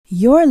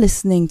You're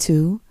listening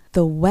to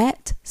The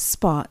Wett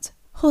Spot,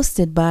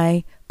 hosted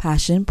by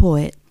Passion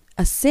Poet,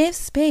 a safe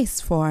space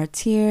for our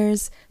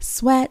tears,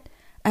 sweat,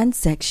 and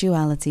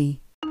sexuality.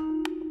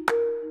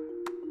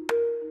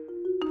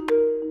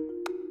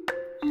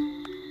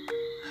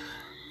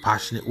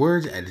 Passionate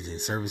Words Editing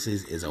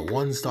Services is a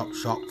one-stop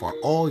shop for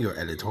all your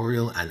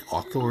editorial and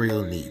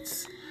authorial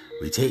needs.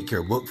 We take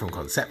your book from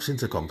conception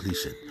to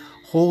completion,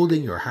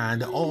 holding your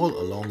hand all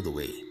along the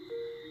way.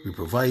 We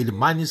provide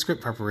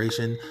manuscript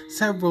preparation,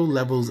 several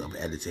levels of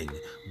editing,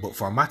 book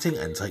formatting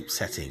and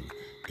typesetting,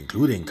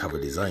 including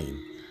cover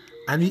design.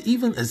 And we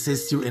even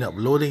assist you in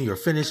uploading your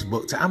finished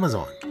book to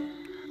Amazon.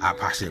 At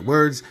Passionate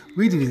Words,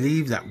 we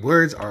believe that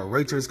words are a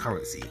writer's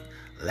currency.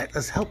 Let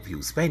us help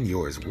you spend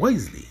yours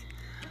wisely.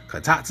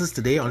 Contact us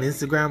today on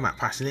Instagram at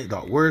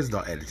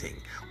passionate.words.editing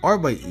or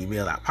by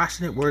email at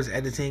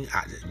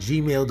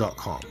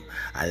passionatewordsediting@gmail.com,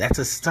 and let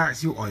us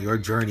start you on your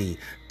journey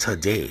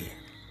today.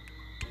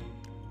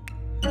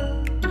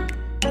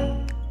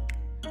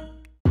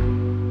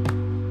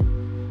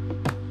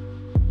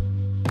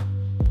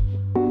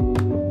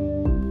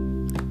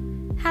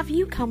 Have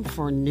you come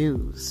for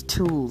news,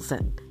 tools,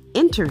 and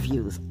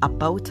interviews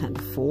about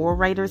and for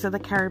writers of the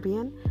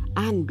Caribbean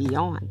and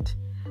beyond?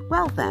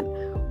 Well then,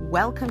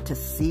 welcome to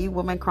Sea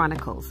Woman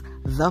Chronicles,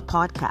 the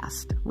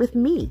podcast, with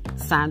me,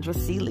 Sandra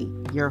Seeley,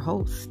 your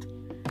host.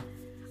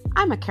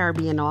 I'm a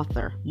Caribbean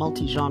author,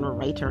 multi-genre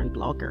writer, and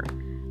blogger.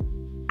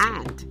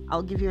 And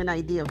I'll give you an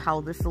idea of how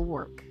this will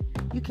work.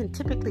 You can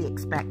typically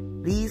expect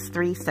these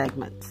 3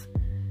 segments.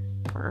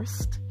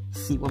 First,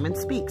 Sea Woman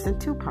Speaks in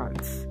 2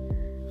 parts.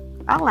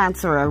 I'll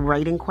answer a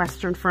writing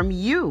question from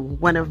you,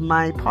 one of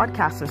my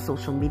podcast or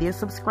social media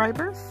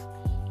subscribers,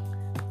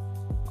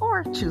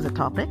 or choose a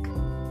topic.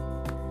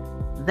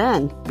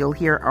 Then you'll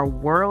hear our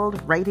world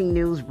writing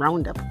news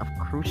roundup of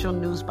crucial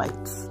news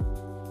bites.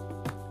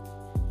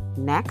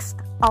 Next,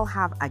 I'll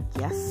have a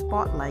guest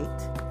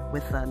spotlight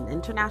with an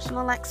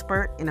international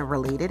expert in a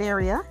related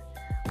area,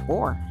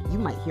 or you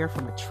might hear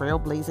from a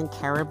trailblazing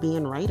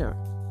Caribbean writer.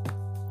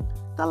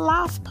 The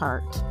last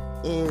part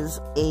is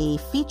a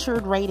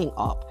featured writing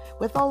op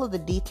with all of the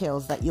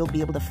details that you'll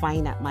be able to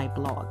find at my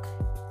blog.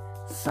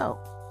 So,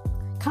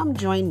 come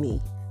join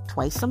me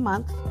twice a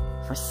month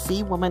for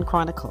Sea Woman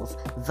Chronicles,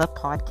 the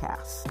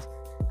podcast.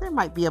 There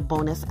might be a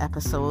bonus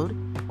episode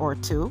or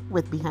 2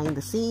 with behind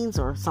the scenes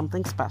or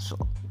something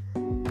special.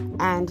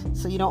 And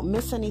so you don't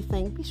miss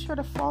anything, be sure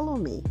to follow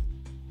me.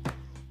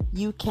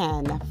 You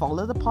can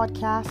follow the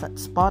podcast at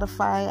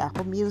Spotify,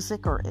 Apple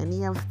Music, or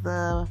any of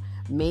the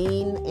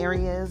main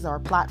areas or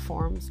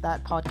platforms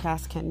that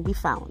podcasts can be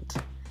found.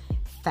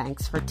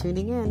 Thanks for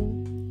tuning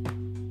in.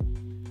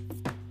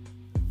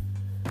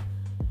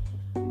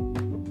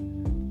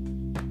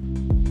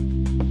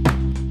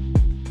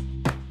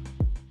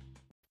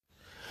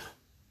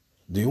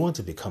 Do you want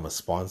to become a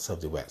sponsor of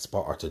the Wett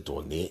Spot or to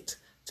donate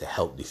to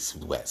help this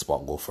Wett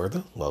Spot go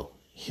further? Well,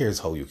 here's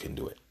how you can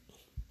do it.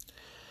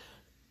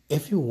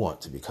 If you want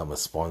to become a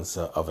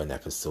sponsor of an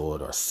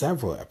episode or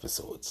several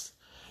episodes,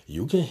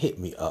 you can hit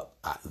me up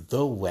at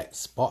the Wett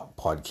Spot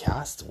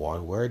Podcast,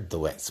 one word, the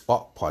Wett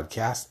Spot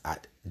Podcast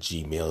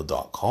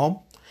 @gmail.com,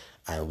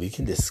 and we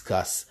can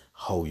discuss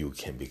how you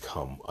can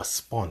become a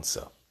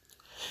sponsor.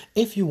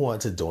 If you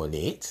want to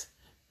donate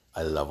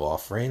a love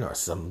offering or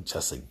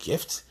just a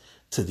gift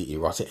to the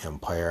Erotic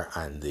Empire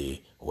and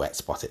the Wett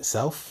Spot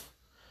itself,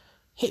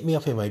 hit me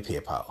up in my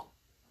PayPal.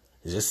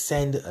 Just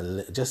send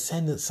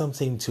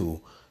something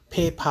to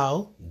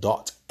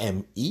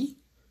paypal.me.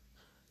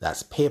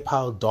 That's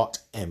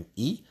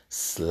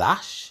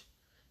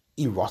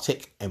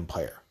paypal.me/Erotic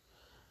Empire.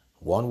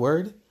 One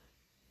word,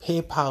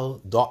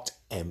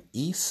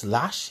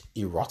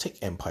 paypal.me/Erotic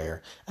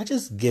Empire, and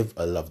just give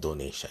a love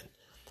donation.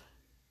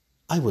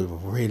 I would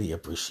really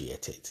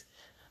appreciate it.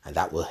 And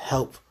that will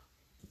help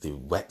the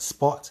Wett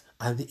Spot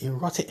and the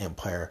Erotic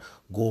Empire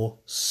go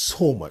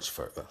so much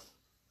further.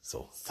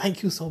 So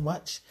thank you so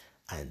much,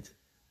 and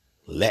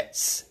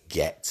let's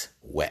get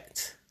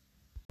wet.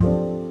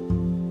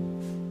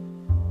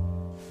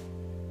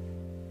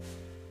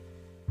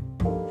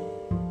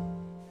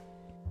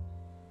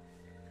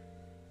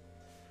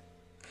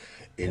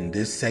 In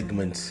this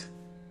segment,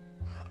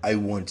 I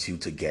want you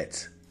to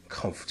get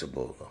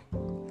comfortable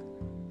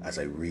as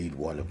I read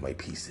one of my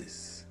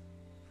pieces,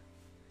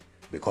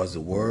 because the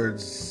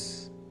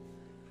words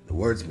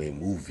may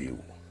move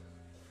you,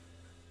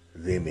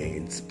 they may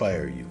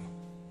inspire you,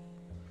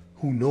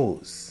 who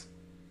knows,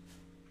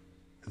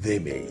 they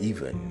may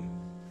even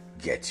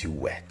get you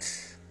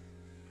wet.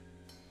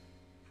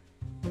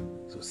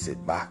 So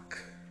sit back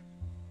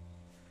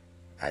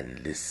and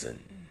listen.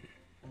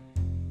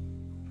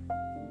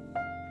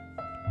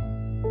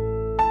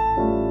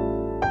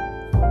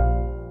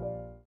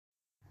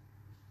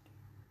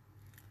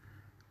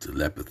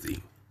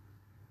 Telepathy.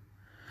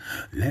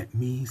 Let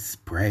me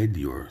spread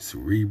your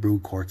cerebral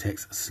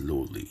cortex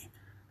slowly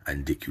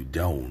and dig you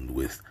down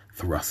with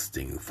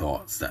thrusting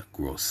thoughts that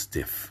grow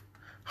stiff,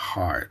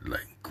 hard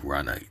like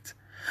granite,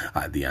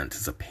 at the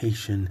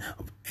anticipation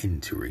of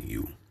entering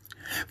you.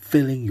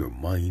 filling your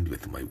mind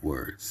with my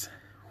words,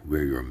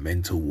 where your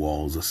mental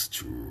walls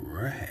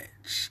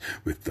stretch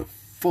with the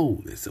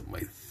fullness of my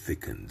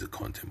thickened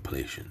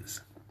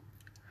contemplations.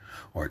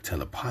 Our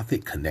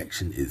telepathic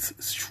connection is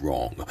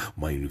strong,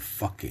 mind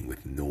fucking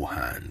with no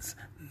hands,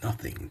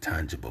 nothing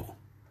tangible,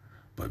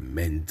 but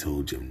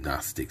mental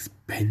gymnastics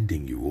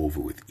bending you over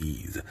with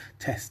ease,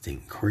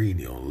 testing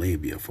cranial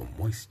labia for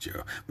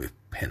moisture with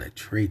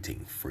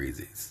penetrating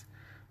phrases.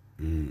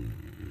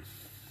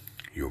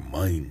 Your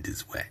mind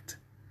is wet.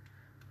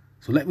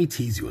 So let me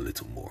tease you a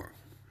little more.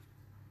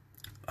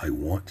 I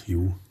want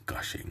you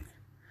gushing.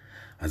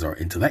 As our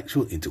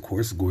intellectual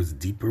intercourse goes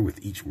deeper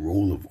with each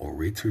roll of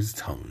orator's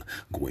tongue,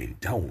 going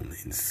down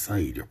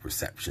inside your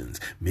perceptions,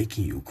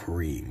 making you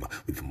cream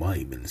with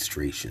my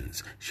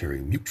ministrations,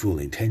 sharing mutual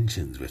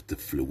intentions with the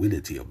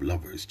fluidity of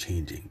lovers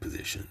changing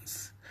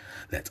positions.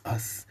 Let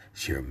us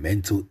share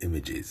mental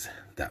images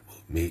that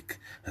will make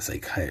a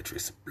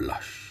psychiatrist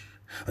blush,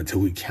 until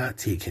we can't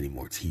take any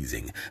more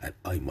teasing and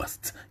I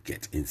must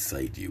get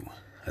inside you,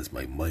 as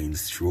my mind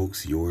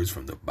strokes yours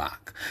from the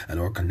back, and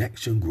our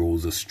connection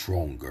grows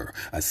stronger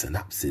as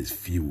synapses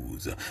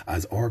fuse,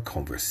 as our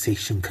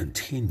conversation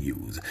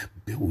continues,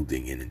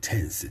 building in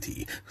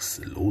intensity,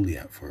 slowly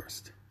at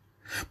first,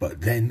 but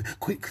then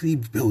quickly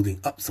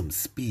building up some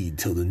speed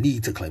till the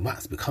need to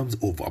climax becomes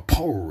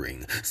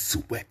overpowering,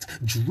 sweat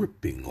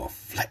dripping or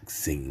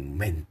flexing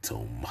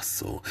mental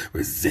muscle,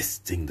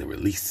 resisting the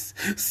release,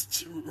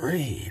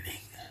 straining,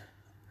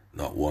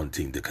 not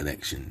wanting the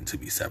connection to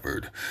be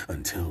severed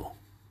until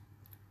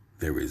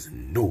there is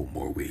no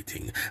more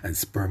waiting, and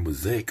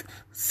spermosaic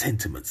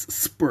sentiments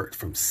spurt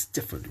from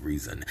stiffened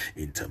reason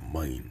into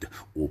mind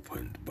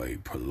opened by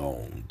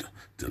prolonged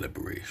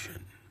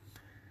deliberation.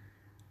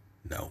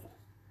 Now,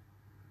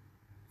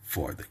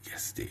 for the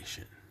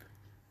gestation.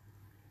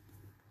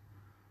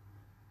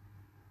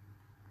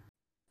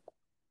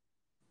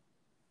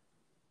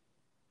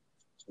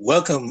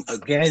 Welcome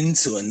again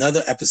to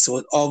another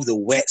episode of the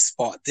Wett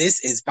Spot.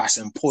 This is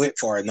Passion Poet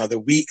for another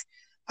week,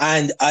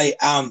 and I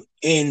am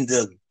in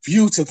the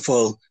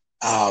beautiful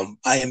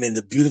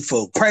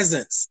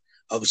presence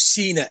of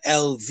Shena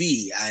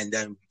LV, and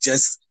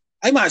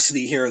I'm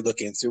actually here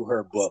looking through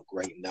her book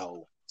right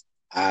now,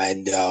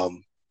 and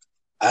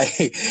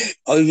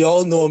you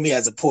all know me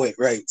as a poet,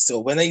 right? So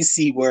when I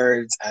see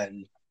words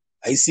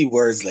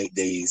like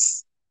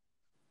these,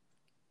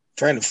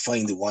 trying to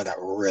find the one that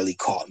really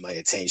caught my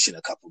attention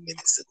a couple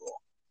minutes ago.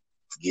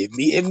 Give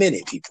me a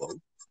minute, people,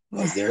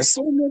 because there's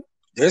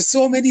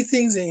so many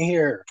things in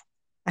here.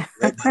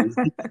 Right?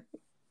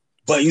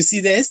 But you see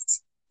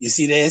this?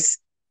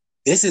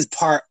 This is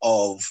part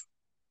of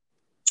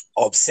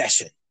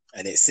obsession.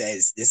 And it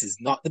says, this is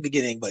not the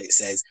beginning, but it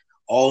says,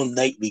 all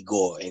night we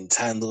go,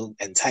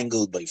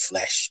 entangled by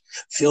flesh.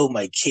 Fill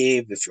my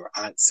cave with your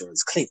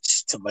answers,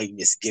 clinch to my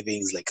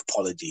misgivings like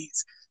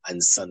apologies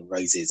and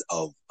sunrises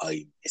of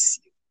I miss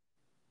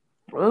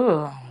you.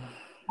 Ooh.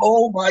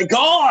 Oh my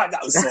God,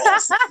 that was so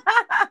awesome.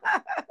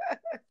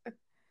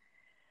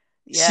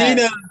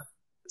 Yes.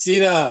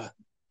 Shena,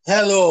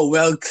 hello,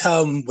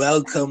 welcome.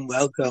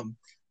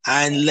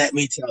 And let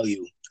me tell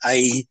you,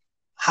 I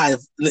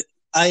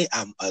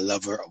am a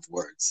lover of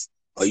words.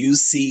 But you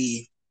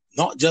see,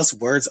 not just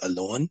words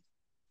alone,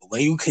 but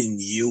when you can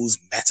use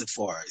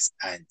metaphors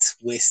and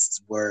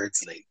twist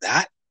words like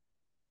that,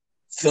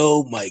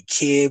 fill my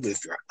cave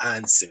with your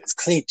answers,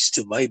 clinch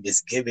to my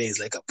misgivings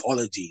like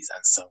apologies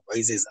and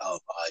sunrises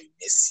of I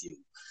miss you.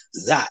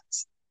 That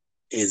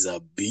is a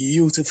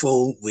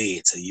beautiful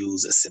way to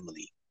use a simile.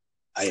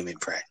 I am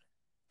impressed.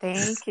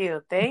 Thank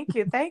you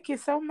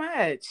so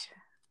much.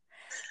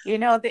 You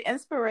know, the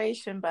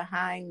inspiration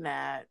behind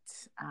that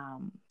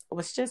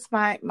was just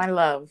my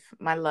love.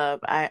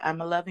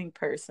 I'm a loving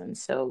person,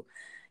 so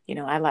you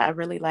know, I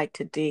really like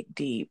to dig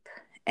deep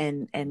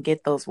and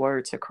get those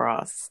words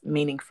across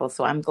meaningful.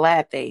 So I'm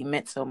glad they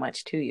meant so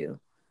much to you.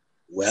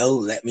 Well,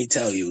 let me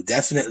tell you,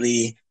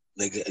 definitely,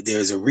 like,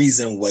 there's a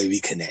reason why we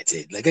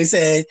connected. Like I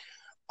said,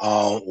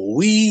 I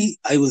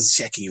was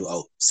checking you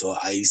out, so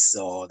I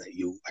saw that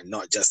you are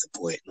not just a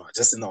poet, not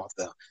just an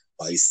author,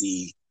 but I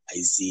see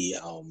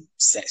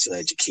sexual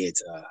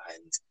educator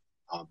and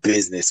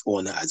business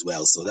owner as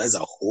well. So there's a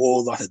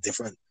whole lot of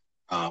different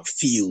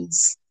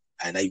fields,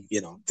 and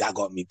that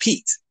got me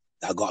piqued.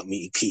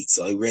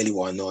 So I really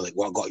want to know, like,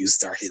 what got you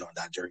started on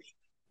that journey.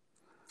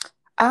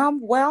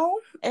 Well,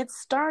 it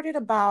started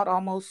about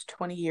almost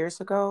 20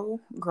 years ago,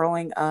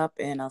 growing up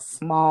in a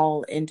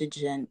small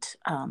indigent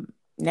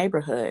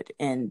neighborhood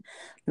in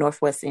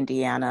Northwest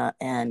Indiana.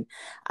 And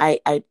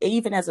I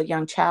even as a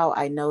young child,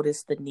 I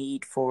noticed the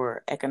need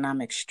for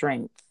economic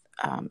strength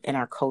in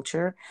our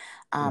culture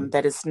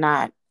that is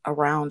not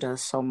around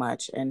us so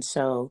much. And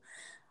so,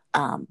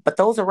 but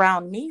those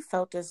around me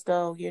felt as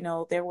though, you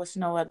know, there was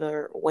no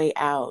other way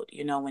out.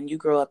 You know, when you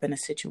grow up in a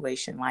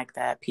situation like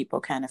that,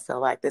 people kind of feel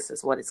like this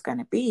is what it's going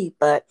to be.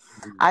 But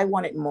I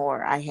wanted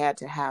more. I had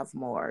to have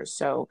more.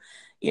 So,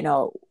 you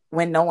know,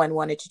 when no one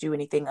wanted to do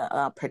anything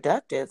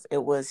productive,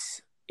 it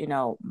was, you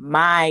know,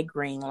 my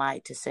green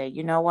light to say,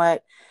 you know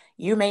what,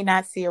 you may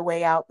not see a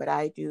way out, but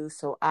I do.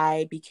 So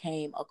I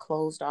became a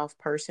closed off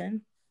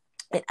person.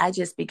 I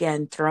just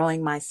began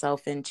throwing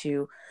myself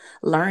into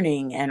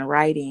learning and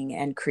writing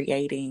and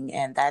creating.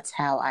 And that's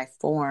how I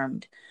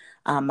formed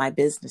my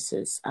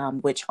businesses,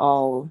 which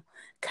all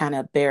kind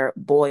of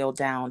boil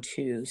down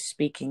to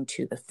speaking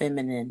to the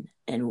feminine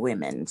in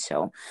women.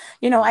 So,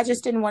 I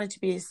just didn't want it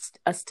to be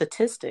a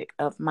statistic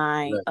of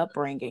my Right.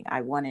 upbringing. I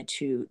wanted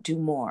to do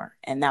more.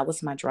 And that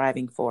was my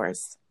driving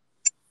force.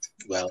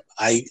 Well,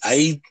 I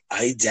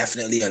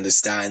definitely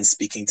understand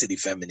speaking to the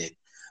feminine,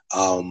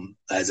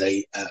 as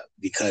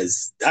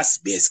because that's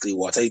basically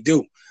what I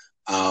do.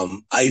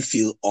 I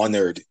feel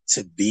honored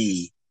to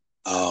be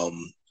a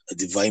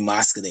divine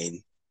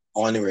masculine,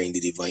 honoring the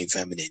divine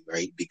feminine,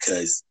 right?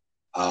 Because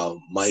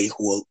my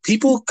whole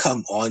people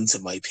come on to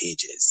my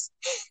pages,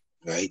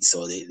 right?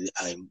 So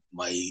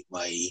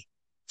my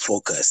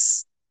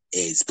focus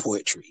is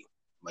poetry.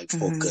 My Mm-hmm.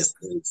 focus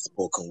is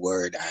spoken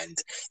word and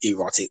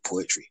erotic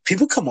poetry.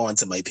 People come on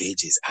to my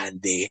pages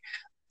and they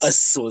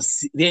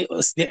associate,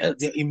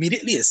 they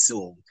immediately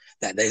assume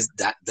that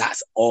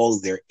that's all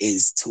there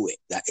is to it.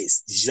 That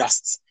it's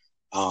just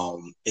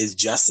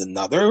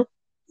another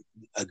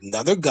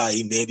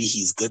guy. Maybe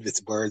he's good with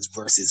words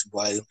versus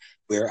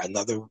where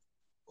another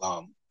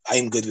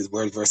I'm good with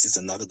words versus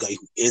another guy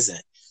who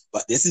isn't.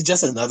 But this is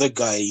just another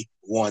guy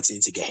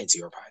wanting to get into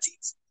your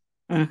parties.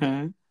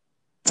 Mm-hmm.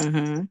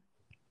 Mm-hmm.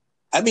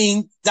 I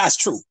mean, that's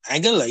true. I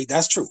ain't gonna lie,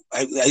 that's true.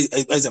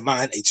 As a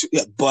man,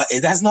 but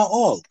that's not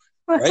all,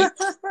 right?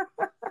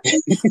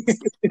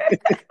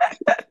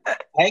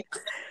 I,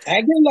 I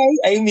ain't gonna lie.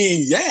 I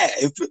mean,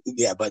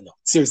 yeah, but no,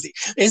 seriously,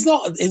 it's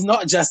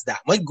not just that.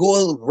 My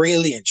goal,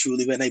 really and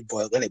truly, when it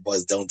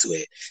boils down to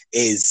it,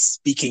 is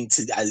speaking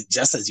to,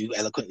 just as you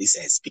eloquently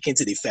said, speaking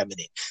to the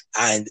feminine.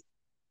 And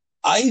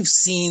I've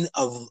seen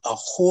a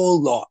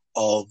whole lot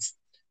of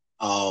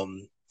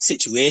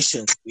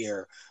situations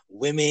where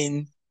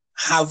women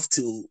have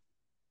to,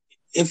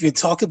 if you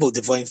talk about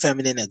divine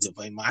feminine and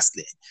divine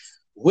masculine,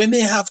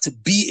 women have to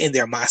be in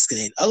their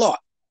masculine a lot.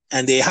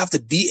 And they have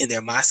to be in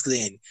their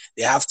masculine.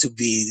 They're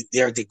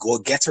the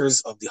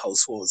go-getters of the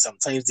household.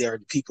 Sometimes they're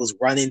the people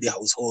running the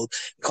household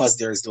because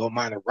there's no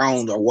man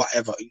around or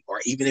whatever,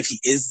 or even if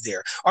he is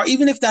there, or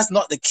even if that's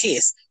not the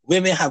case,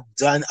 women have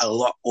done a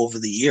lot over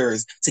the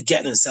years to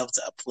get themselves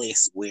to a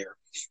place where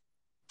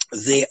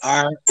they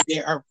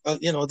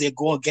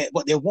go and get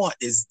what they want.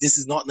 This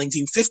is not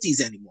 1950s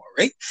anymore,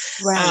 right?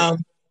 Right.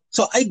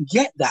 So I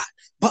get that,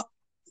 but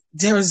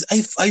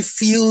I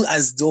feel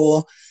as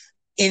though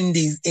well,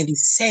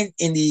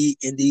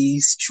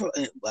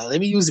 let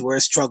me use the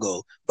word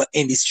struggle, but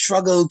in the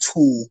struggle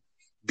to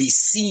be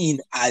seen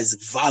as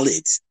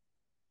valid,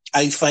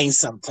 I find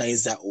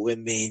sometimes that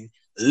women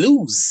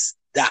lose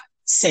that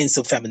sense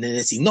of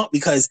femininity, not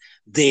because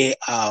they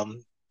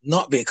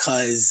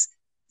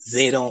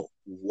don't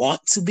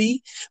want to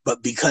be,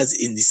 but because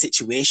in the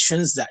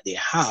situations that they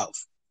have,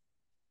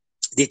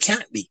 they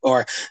can't be,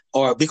 or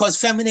because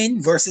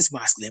feminine versus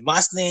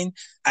masculine,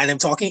 and I'm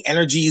talking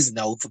energies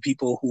now for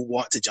people who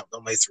want to jump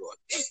down my throat.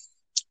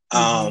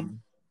 Mm-hmm.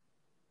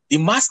 The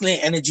masculine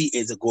energy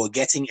is a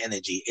go-getting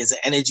energy, is an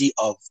energy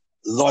of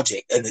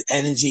logic, and an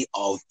energy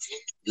of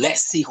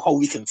let's see how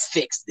we can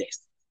fix this.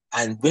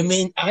 And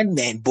women and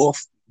men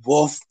both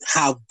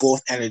have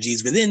both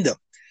energies within them.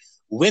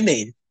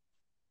 Women,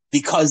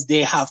 because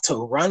they have to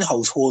run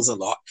households a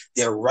lot,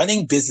 they're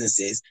running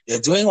businesses, they're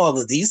doing all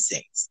of these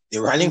things,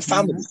 they're running Mm-hmm.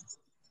 families.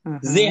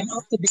 They Mm-hmm.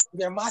 have to be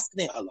their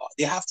masculine a lot.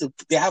 They have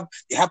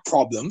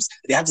problems.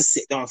 They have to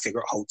sit down and figure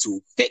out how to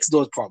fix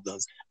those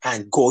problems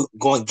and go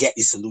and get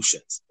the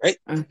solutions, right?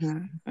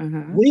 Mm-hmm.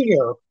 Mm-hmm.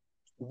 Where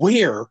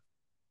where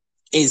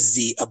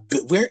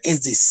where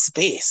is the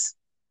space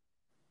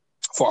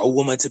for a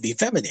woman to be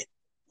feminine?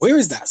 Where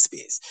is that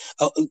space?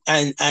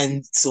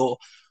 And so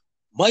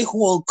my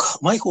whole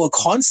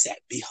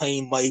concept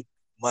behind my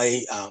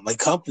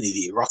company,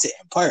 the Erotic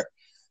Empire,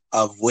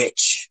 of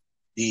which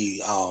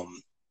the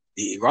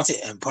Erotic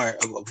Empire,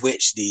 of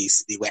which the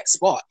Wett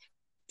Spot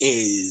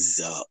is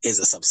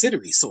a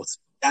subsidiary. So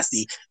that's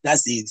the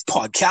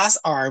podcast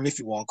arm, if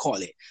you want to call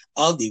it,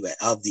 of the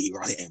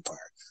Erotic Empire.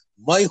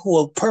 My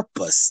whole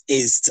purpose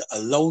is to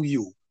allow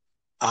you,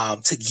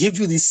 to give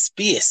you this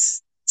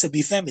space to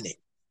be feminine.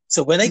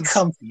 So when I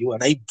come to you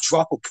and I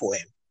drop a poem,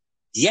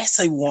 yes,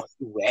 I want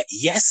you wet.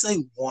 Yes, I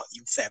want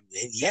you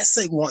feminine. Yes,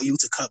 I want you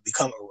to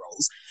become a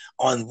rose.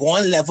 On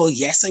one level,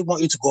 yes, I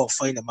want you to go and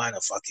find a man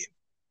and fuck him.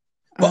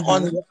 But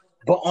on Mm-hmm.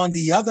 but on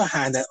the other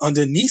hand, and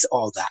underneath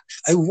all that,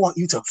 I want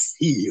you to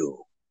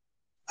feel.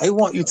 I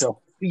want you to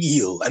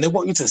feel, and I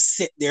want you to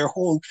sit there,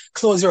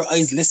 close your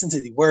eyes, listen to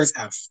the words,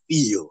 and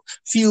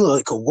feel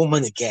like a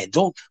woman again.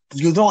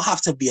 You don't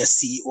have to be a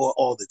CEO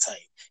all the time.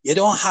 You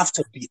don't have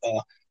to be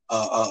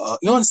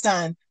you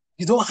understand?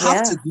 You don't have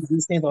Yeah. to do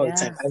these things all the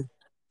time. Yes.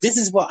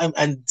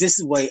 And this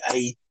is why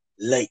I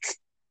like.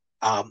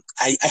 I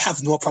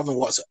have no problem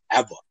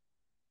whatsoever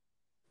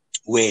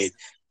with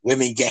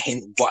women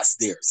getting what's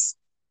theirs.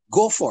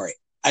 Go for it.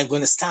 I'm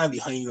going to stand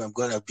behind you. I'm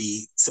going to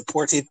be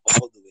supportive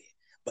all the way.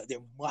 but there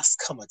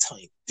must come a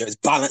time. There's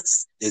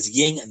balance, there's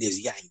yin and there's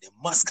yang. There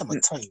must come a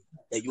time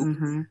that you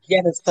Mm-hmm.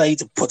 get aside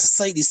to put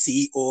aside the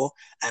CEO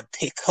and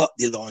pick up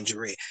the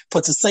lingerie.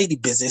 Put aside the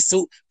business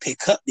suit,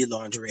 pick up the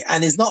lingerie.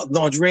 And it's not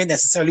lingerie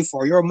necessarily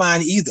for your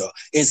man either.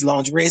 It's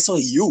lingerie so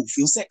you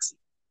feel sexy.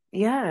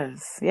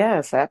 Yes,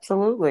 yes,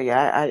 absolutely.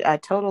 I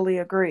totally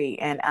agree.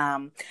 And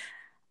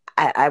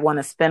I want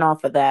to spin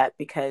off of that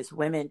because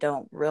women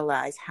don't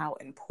realize how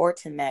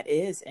important that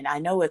is. And I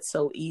know it's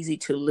so easy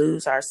to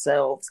lose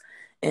ourselves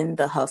in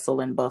the hustle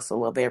and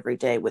bustle of every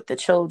day with the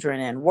children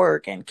and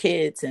work and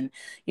kids and,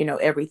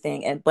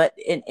 everything. And but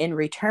in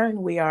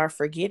return, we are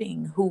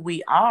forgetting who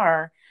we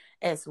are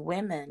as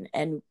women.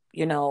 And,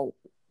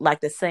 like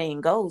the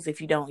saying goes,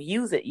 if you don't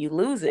use it, you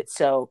lose it.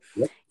 So,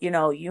 Yep.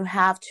 you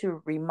have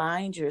to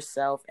remind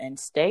yourself and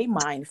stay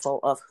mindful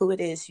of who it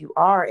is you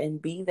are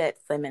and be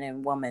that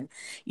feminine woman.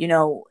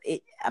 You're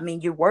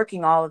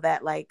working all of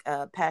that, like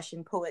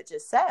Passion Poet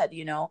just said.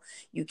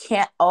 You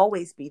can't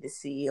always be the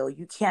CEO.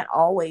 You can't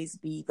always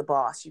be the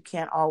boss. You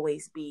can't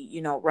always be,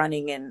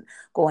 running and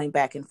going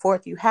back and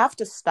forth. You have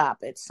to stop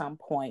at some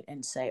point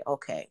and say,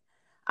 okay,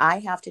 I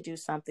have to do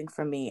something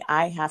for me.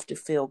 I have to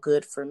feel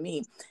good for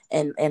me.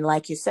 And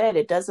like you said,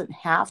 it doesn't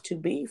have to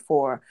be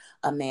for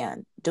a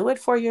man. Do it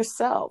for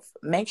yourself.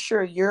 Make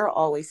sure you're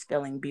always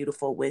feeling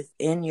beautiful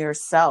within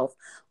yourself.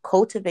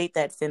 Cultivate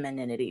that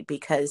femininity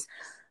because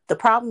the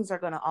problems are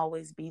going to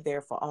always be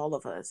there for all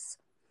of us.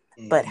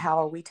 But how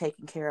are we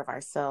taking care of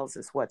ourselves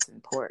is what's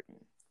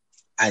important.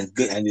 And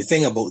good. And the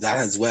thing about that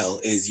as well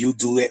is you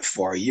do it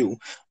for you.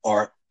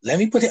 Or let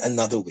me put it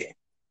another way.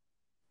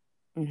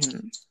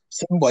 Mm-hmm.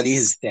 Somebody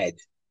has said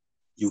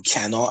you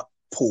cannot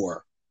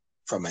pour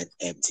from an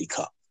empty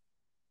cup.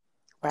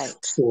 Right.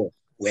 So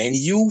when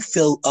you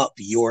fill up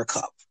your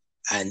cup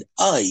and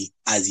I,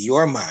 as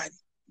your man,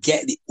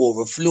 get the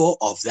overflow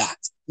of that,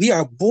 we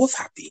are both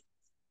happy.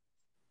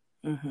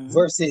 Mm-hmm.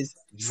 Versus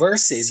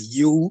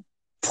you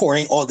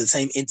pouring all the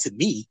time into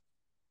me,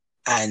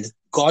 and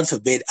God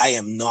forbid I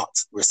am not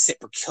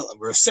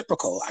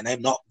reciprocal, and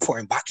I'm not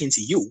pouring back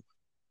into you.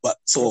 But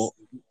so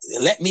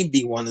let me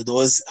be one of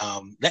those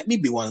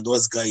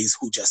guys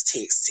who just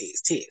takes.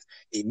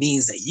 It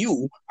means that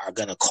you are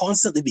gonna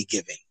constantly be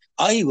giving.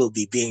 I will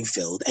be being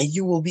filled and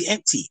you will be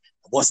empty.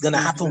 What's gonna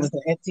happen Mm-hmm. with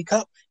an empty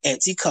cup?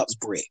 Empty cups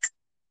break.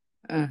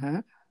 Mm-hmm.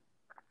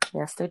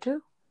 Yes, they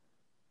do.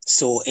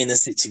 So in a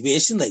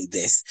situation like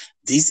this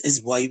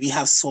is why we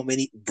have so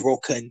many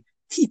broken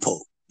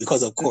people.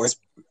 Because of course,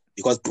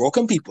 because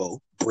broken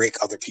people break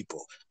other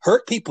people.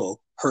 Hurt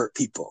people hurt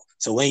people.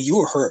 So when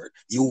you're hurt,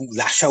 you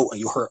lash out and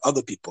you hurt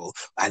other people,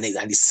 and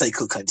the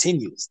cycle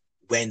continues.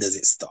 When does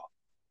it stop?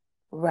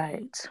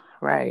 Right,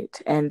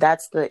 right. And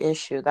that's the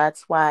issue.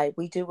 That's why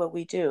we do what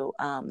we do.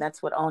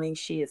 That's what Owning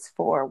She is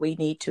for. We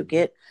need to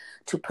get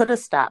to put a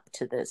stop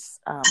to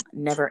this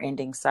never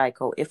ending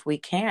cycle. If we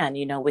can,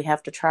 we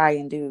have to try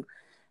and do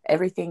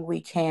everything we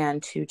can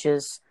to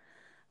just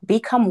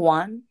become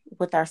one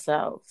with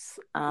ourselves.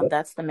 Yep.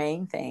 That's the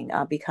main thing,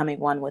 becoming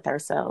one with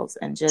ourselves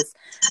and just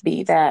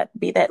be that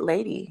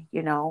lady,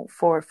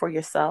 for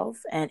yourself.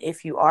 And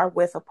if you are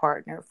with a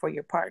partner, for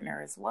your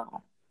partner as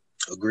well.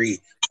 Agreed.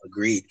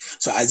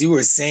 So as you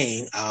were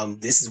saying,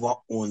 this is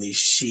what owning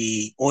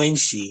she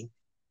is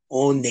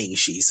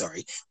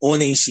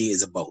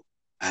about.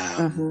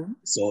 Mm-hmm.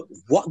 So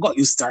what got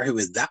you started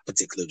with that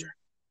particular journey?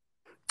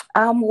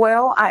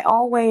 Well, I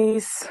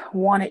always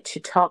wanted to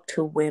talk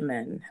to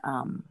women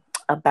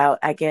about,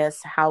 I guess,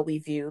 how we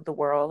view the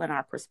world and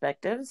our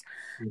perspectives.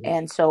 Mm-hmm.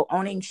 And so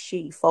Owning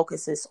She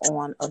focuses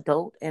on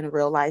adult and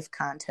real life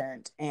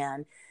content,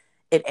 and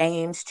it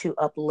aims to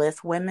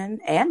uplift women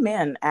and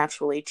men,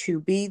 actually, to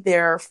be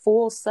their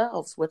full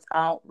selves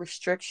without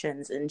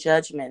restrictions and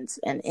judgments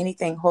and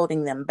anything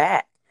holding them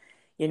back.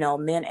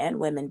 Men and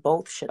women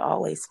both should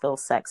always feel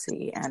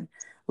sexy and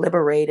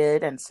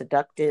liberated and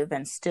seductive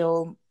and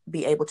still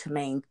be able to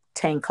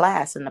maintain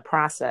class in the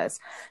process.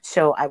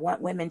 So I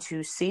want women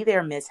to see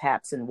their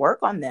mishaps and work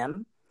on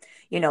them.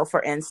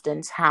 For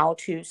instance, how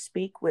to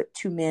speak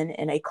to men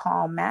in a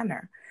calm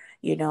manner,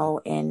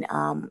 in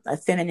a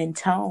feminine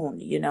tone.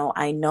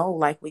 I know,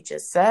 like we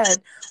just said,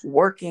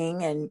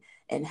 working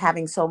and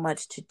having so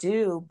much to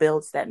do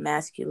builds that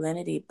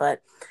masculinity,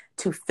 but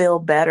to feel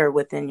better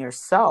within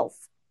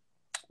yourself,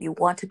 you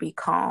want to be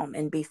calm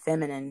and be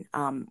feminine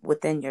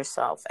within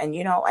yourself. And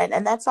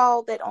that's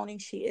all that Owning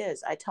She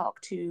is. I talk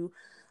to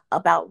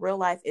about real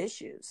life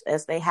issues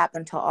as they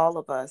happen to all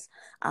of us.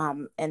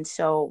 And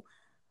so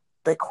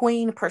the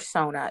queen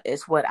persona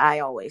is what I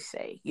always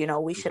say.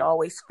 We should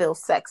always feel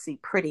sexy,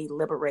 pretty,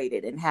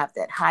 liberated, and have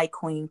that high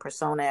queen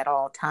persona at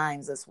all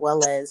times, as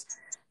well as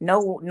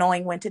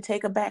knowing when to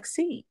take a back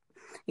seat,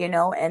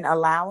 and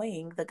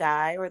allowing the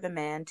guy or the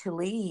man to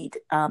lead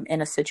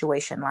in a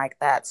situation like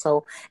that.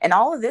 So, and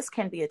all of this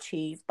can be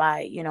achieved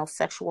by,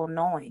 sexual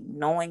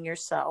knowing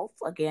yourself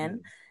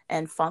again,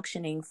 and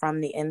functioning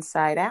from the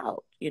inside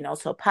out.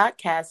 So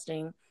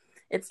podcasting,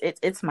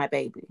 it's my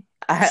baby.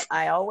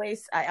 I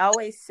always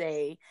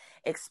say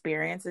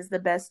experience is the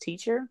best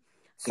teacher.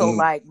 So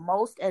like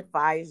most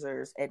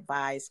advisors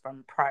advise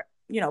from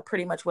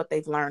pretty much what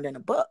they've learned in a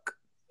book.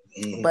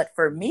 But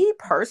for me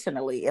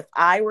personally, if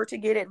I were to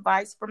get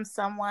advice from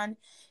someone,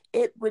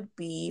 it would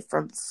be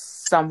from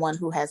someone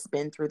who has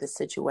been through the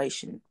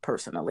situation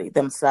personally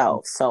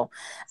themselves. So,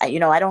 I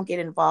don't get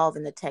involved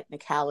in the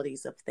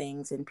technicalities of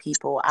things and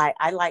people.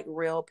 I like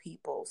real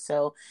people.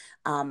 So,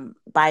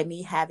 by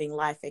me having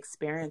life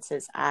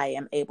experiences, I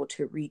am able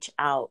to reach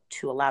out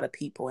to a lot of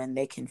people, and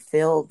they can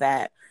feel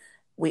that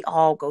we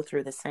all go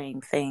through the same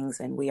things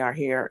and we are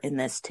here in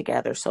this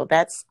together. So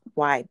that's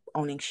why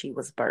Owning She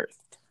was birthed.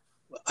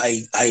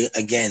 I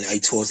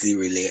totally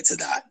relate to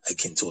that. I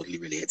can totally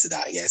relate to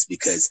that. Yes,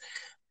 because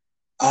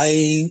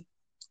I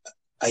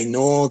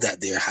know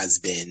that there has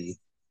been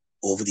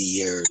over the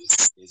years,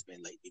 there's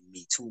been like the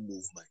Me Too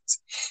movement.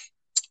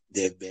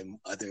 There have been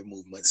other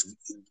movements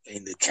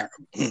in the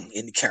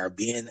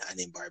Caribbean and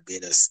in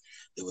Barbados.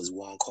 There was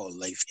one called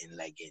Life in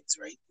Leggings,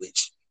 right?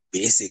 Which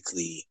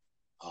basically,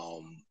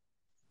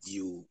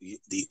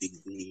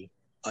 the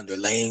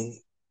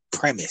underlying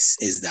premise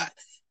is that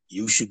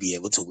you should be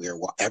able to wear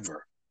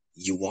whatever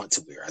you want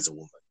to wear as a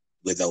woman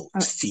without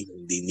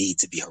feeling the need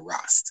to be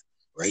harassed,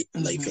 right?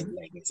 Life in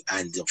Leggings.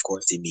 And of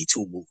course, the Me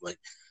Too movement.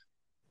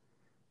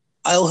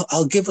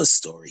 I'll give a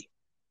story.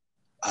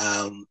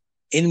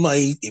 In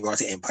my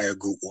Erotic Empire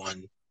group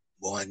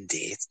one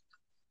day,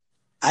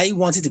 I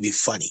wanted to be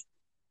funny.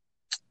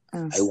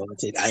 I'm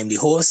the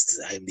host.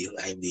 I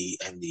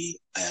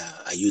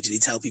usually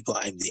tell people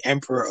I'm the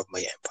emperor of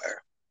my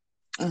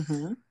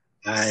empire.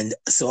 And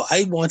so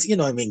I want,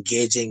 I'm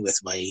engaging with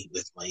my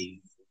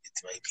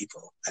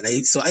people. And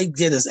I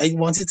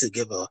wanted to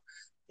give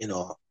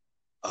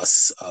a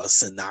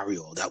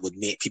scenario that would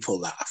make people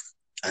laugh.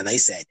 And I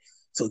said,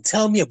 so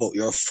tell me about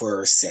your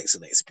first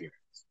sexual experience.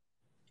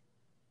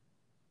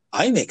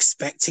 I'm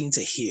expecting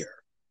to hear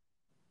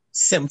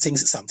something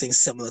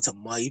similar to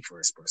my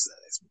first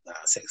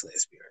sexual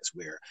experience,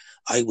 where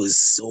I was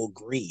so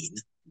green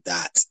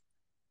that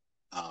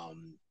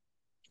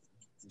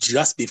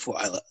just before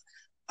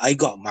I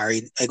got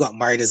married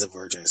as a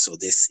virgin. So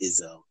this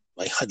is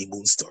my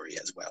honeymoon story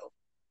as well.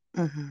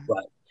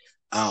 But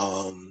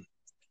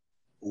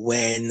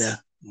when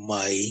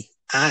my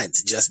aunt,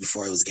 just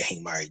before I was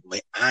getting married,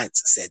 my aunt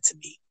said to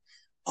me,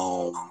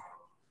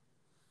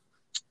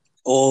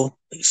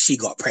 she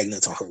got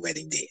pregnant on her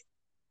wedding day.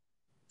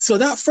 So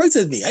that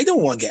frightened me. I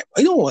don't want to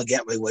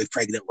get my wife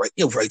pregnant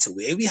right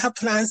away. We have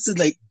plans to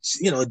get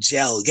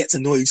to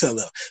know each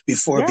other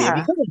before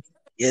baby comes,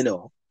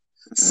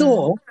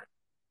 So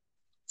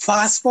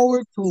fast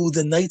forward to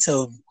the night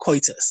of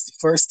coitus,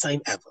 first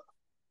time ever.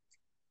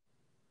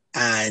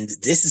 And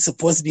this is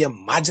supposed to be a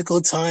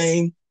magical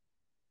time.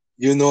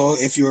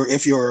 If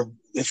you're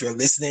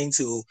listening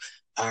to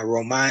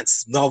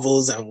romance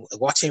novels and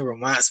watching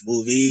romance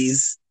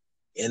movies,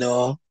 and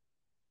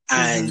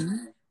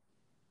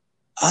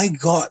I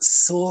got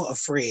so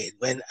afraid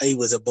when I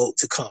was about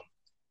to come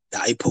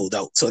that I pulled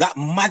out. So that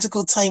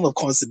magical time of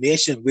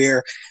consummation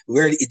where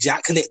the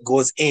ejaculate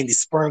goes in, the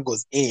sperm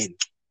goes in,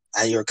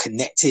 and you're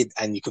connected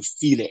and you can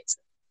feel it.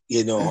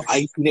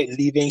 I feel it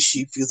leaving,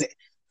 she feels it.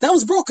 That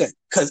was broken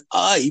because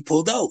I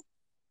pulled out.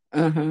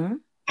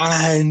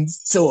 And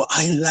so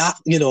I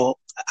laughed,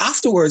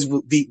 afterwards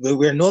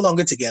we're no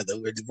longer together.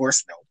 We're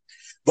divorced now.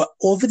 But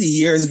over the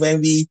years,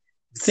 when we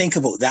think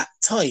about that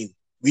time,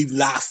 we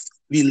laugh.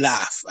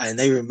 And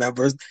I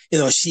remember,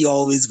 she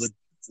always would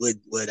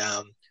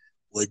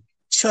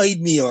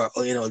chide me or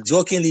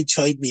jokingly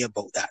chide me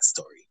about that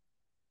story.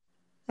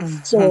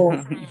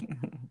 So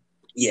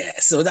yeah,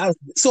 so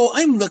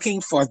I'm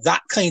looking for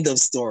that kind of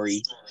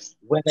story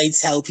when I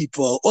tell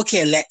people,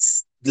 okay,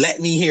 let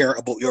me hear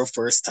about your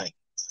first time.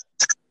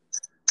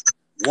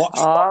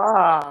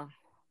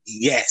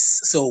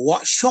 Yes. So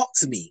what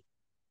shocked me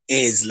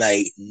is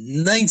like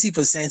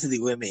 90% of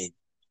the women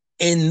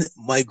in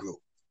my group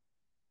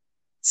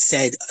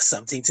said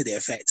something to the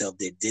effect of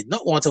they did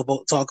not want to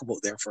talk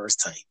about their first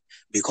time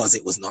because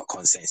it was not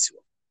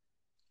consensual.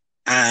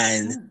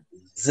 And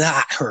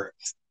that hurt.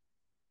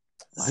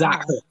 Wow.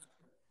 That hurt.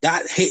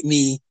 That hit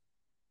me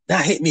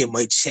in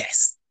my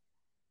chest.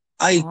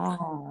 I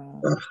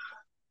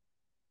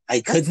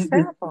couldn't.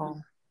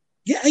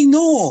 Yeah, I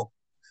know.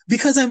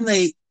 Because I'm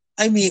like,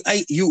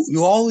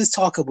 you always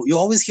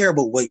hear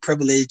about white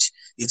privilege.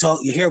 You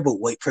hear about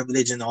white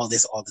privilege and all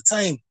this all the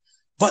time.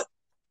 But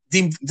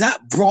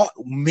that brought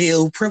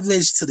male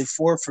privilege to the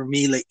fore for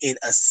me, like in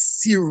a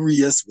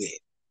serious way.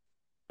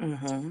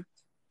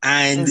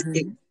 And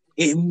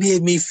it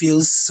made me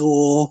feel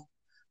so,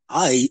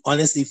 I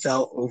honestly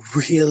felt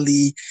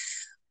really,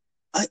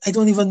 I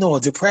don't even know,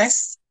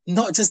 depressed.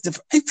 Not just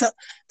I felt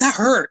that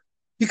hurt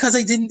because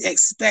I didn't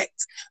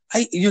expect.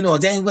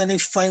 Then when I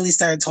finally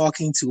started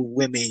talking to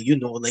women,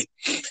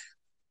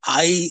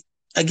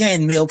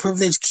 male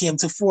privilege came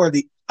to fore.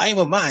 I am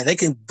a man. I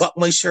can buck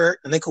my shirt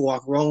and I can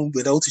walk around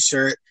without a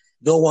shirt.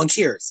 No one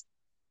cares.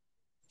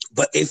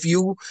 But if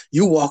you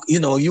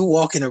walking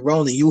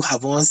around and you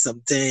have on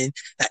something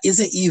that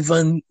isn't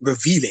even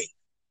revealing,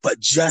 but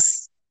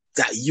just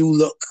that you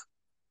look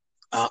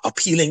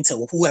appealing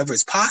to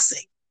whoever's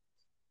passing.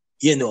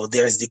 You know,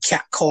 there's the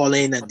cat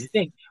calling and the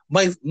thing.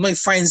 My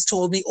friends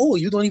told me, "Oh,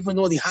 you don't even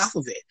know the half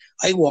of it."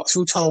 I walk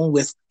through town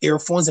with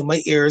earphones in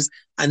my ears,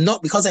 and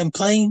not because I'm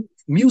playing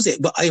music,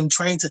 but I am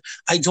trying to.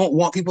 I don't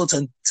want people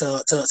to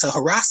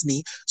harass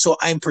me, so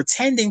I'm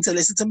pretending to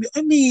listen to me.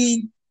 I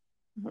mean,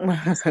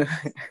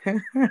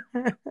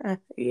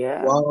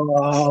 Yeah.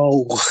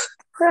 wow,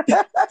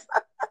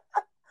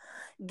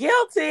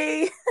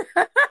 Guilty.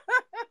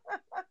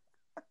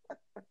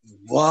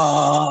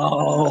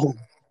 wow.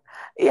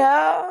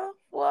 Yeah.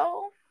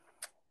 Well,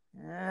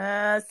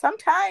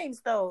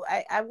 sometimes though,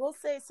 I will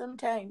say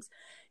sometimes,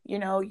 you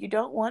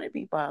don't want to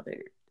be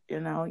bothered.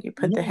 You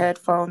put the No,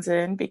 headphones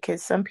in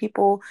because some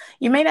people,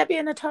 you may not be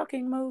in a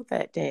talking mood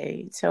that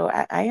day. So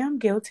I am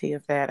guilty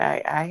of that.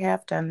 I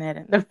have done that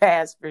in the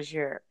past for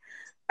sure.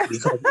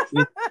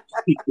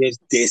 because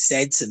they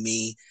said to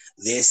me,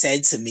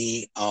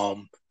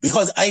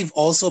 because I've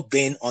also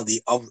been on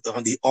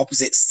the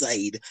opposite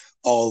side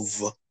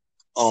of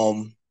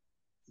um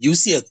you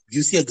see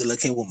a good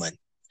looking woman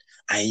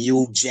and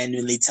you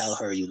genuinely tell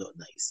her you look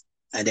nice,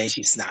 and then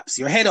she snaps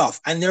your head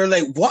off and they're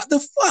like, what the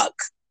fuck?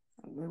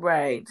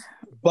 Right.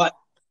 But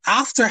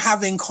after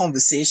having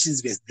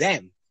conversations with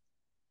them,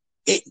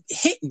 it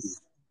hit me.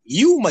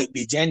 You might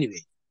be genuine,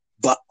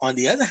 but on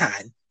the other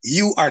hand,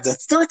 you are the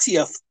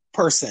 30th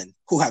person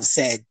who has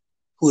said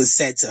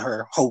to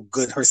her how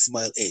good her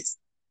smile is,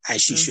 and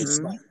she should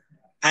smile. Mm-hmm.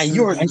 And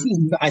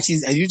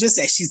Mm-hmm. and you just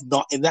said she's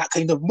not in that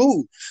kind of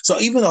mood. So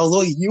even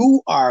although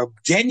you are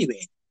genuine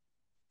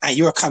and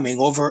you're coming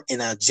over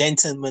in a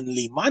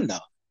gentlemanly manner,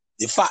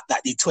 the fact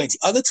that the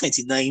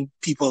 29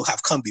 people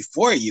have come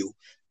before you,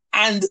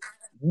 and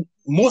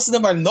most of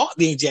them are not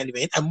being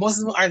genuine, and most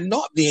of them are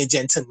not being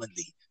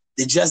gentlemanly.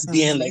 They're just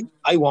being like,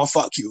 Mm-hmm. "I want to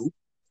fuck you."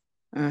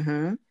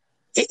 Mm-hmm.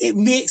 It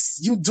makes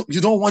you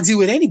don't want to deal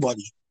with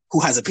anybody who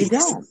has a You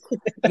penis. don't.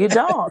 You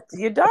don't.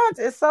 You don't.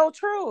 It's so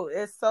true.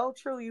 It's so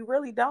true. You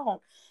really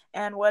don't.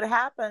 And what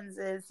happens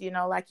is,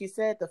 like you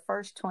said, the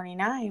first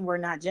 29 were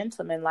not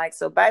gentlemen. Like,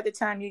 so by the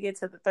time you get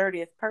to the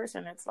 30th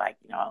person, it's like,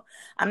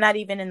 I'm not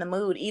even in the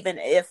mood. Even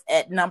if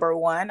at number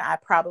one, I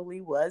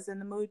probably was in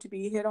the mood to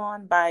be hit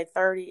on, by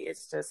 30,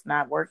 it's just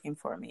not working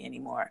for me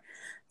anymore.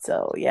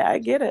 So, yeah, I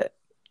get it.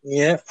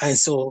 Yeah, and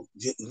so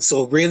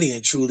really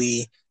and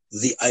truly,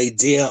 the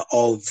idea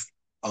of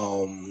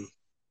um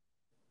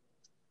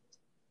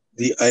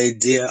the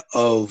idea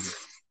of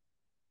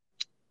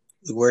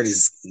the word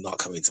is not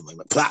coming to my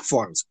mind.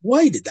 Platforms.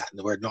 Why did that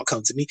the word not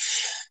come to me?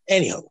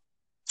 Anyhow,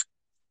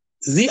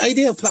 the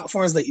idea of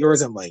platforms like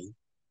yours and mine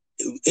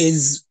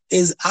is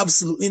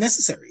absolutely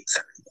necessary,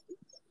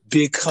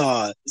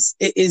 because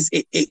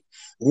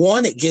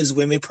it gives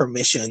women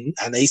permission,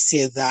 and I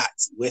say that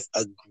with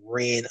a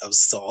grain of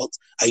salt.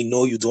 I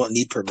know you don't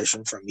need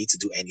permission from me to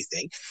do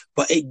anything,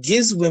 but it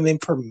gives women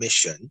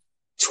permission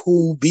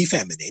to be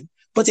feminine.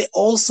 But it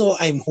also,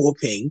 I'm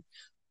hoping,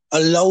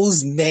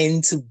 allows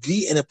men to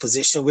be in a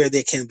position where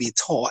they can be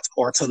taught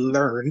or to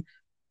learn,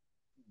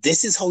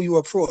 this is how you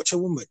approach a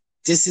woman.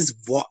 This is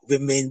what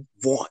women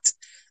want.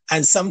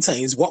 And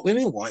sometimes what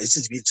women want is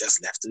just to be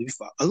just left to be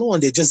alone.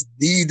 They just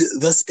need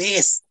the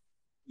space,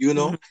 you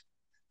know? Mm-hmm.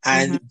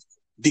 And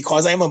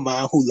because I'm a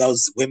man who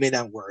loves women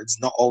and words,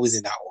 not always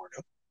in that order,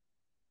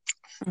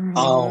 Mm-hmm.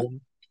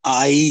 um,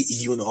 I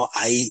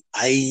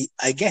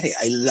get it.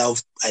 I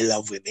love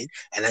women.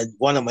 And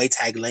one of my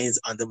taglines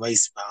under my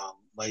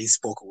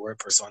spoken word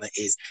persona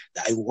is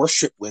that I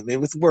worship women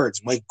with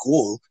words. My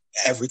goal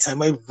every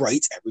time I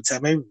write, every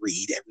time I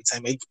read, every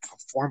time I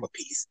perform a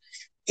piece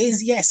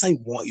is, yes, I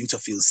want you to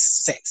feel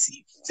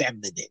sexy,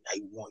 feminine.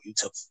 I want you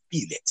to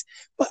feel it.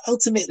 But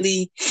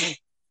ultimately,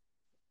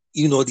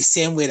 the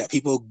same way that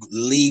people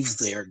leave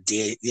their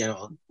day,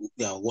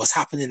 what's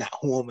happening at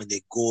home, and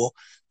they go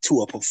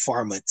to a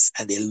performance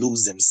and they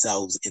lose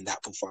themselves in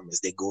that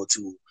performance.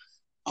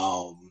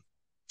 Um,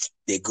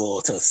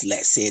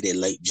 let's say they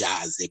like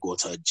jazz, they go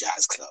to a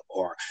jazz club,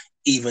 or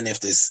even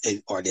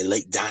or they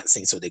like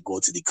dancing, so they go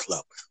to the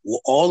club.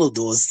 Well, all of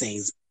those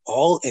things,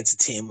 all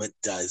entertainment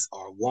does,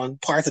 or one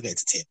part of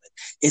entertainment,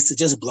 is to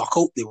just block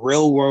out the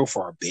real world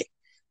for a bit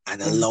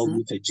and allow Mm-hmm.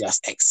 you to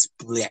just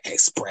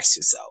express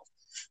yourself.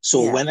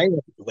 So Yeah.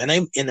 when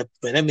I'm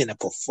in a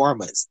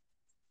performance,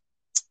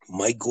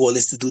 my goal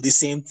is to do the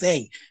same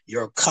thing.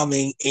 You're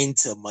coming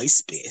into my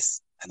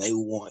space, and I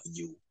want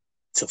you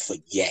to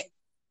forget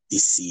the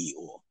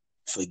CEO,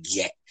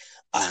 forget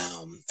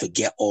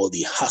forget all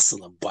the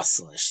hustle and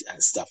bustle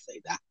and stuff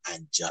like that,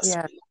 and just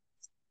Yeah.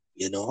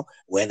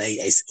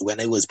 relax. When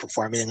I was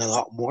performing a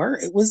lot more,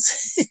 it was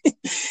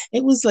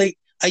it was like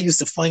I used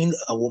to find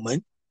a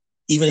woman,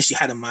 even if she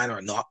had a man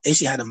or not. If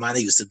she had a man, I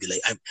used to be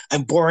like,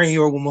 I'm boring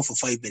your woman for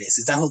 5 minutes.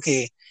 Is that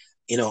okay?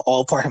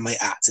 All part of my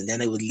act. And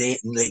then I would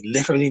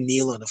literally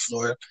kneel on the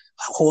floor,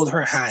 hold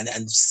her hand,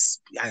 and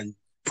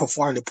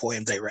perform the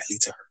poem directly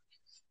to her.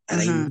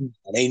 And Mm-hmm.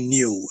 I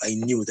knew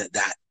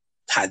that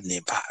had an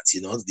impact.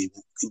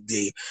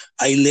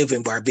 I live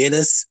in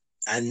Barbados,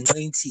 and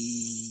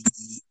 98%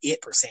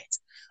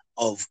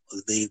 of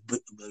the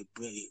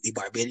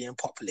Barbadian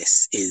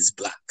populace is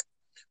black.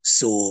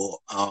 So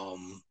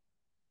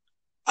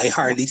I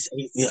hardly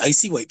I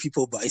see white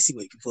people, but I see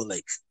white people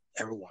like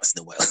every once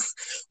in a while.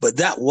 But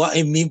that what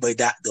I mean by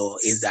that though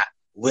is that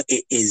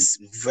it is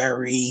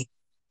very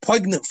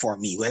poignant for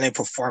me when I'm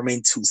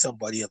performing to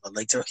somebody of a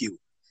lighter hue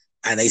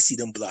and I see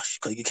them blush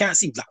because you can't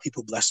see black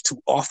people blush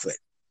too often.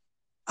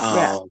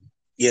 Yeah.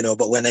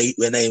 But when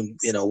I'm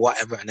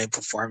whatever and I'm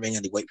performing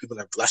and the white people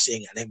are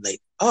blushing and I'm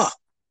like, oh,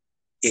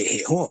 it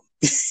hit home.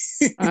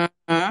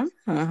 Mm-hmm.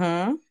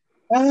 Mm-hmm.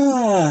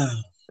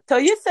 Ah, So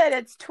you said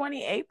it's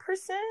 28%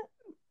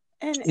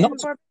 not in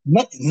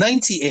Barbados?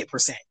 98%,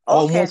 Okay,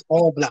 almost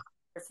all black.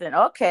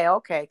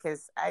 okay.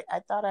 Because I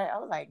thought I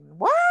was like,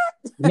 what?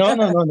 No.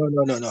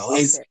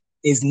 Okay.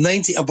 It's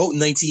 90, about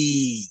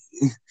 90,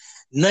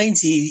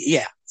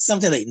 yeah,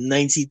 something like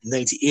 90,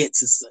 98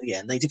 to,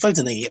 yeah, 95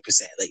 to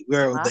 98%. Like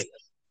we're like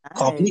Nice.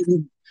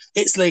 completely,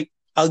 it's like,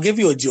 I'll give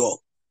you a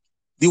joke.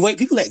 The white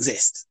people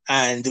exist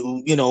and,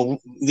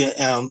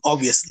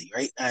 obviously,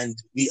 right? And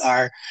we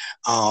are,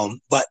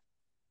 but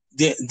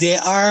they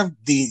are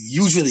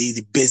usually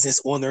the business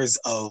owners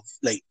of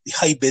like the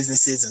high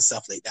businesses and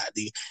stuff like that.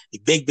 The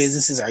big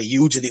businesses are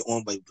usually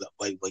owned by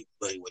white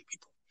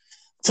people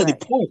to the Right.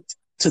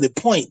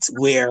 point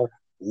where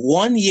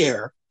one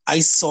year I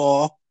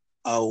saw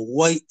a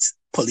white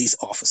police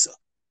officer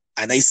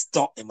and I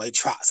stopped in my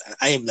tracks and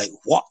I am like,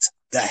 what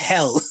the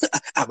hell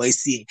am I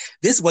seeing?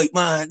 This white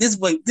man, this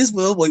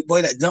little white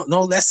boy that don't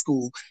know less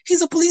school,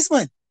 he's a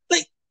policeman.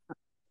 Like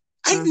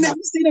Mm-hmm.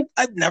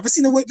 I've never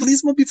seen a white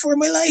policeman before in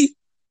my life.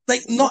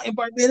 Like not in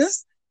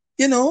Barbados,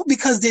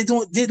 because they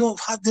don't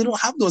have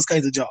those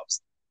kinds of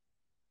jobs.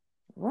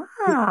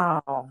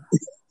 Wow.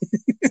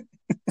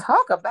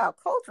 Talk about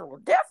cultural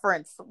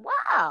difference.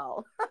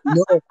 Wow.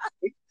 No.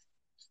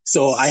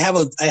 So I have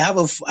a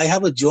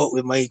joke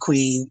with my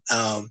queen.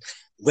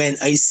 When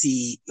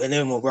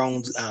I'm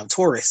around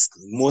tourists,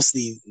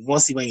 mostly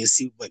when you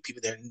see white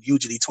people, they're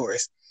usually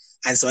tourists,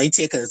 and so I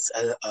take a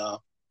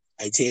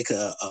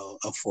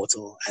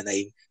photo and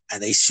I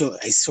show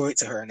it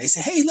to her and I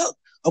say, hey, look,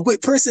 a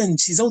white person,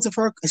 she's off the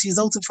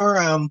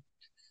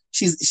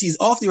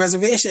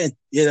reservation,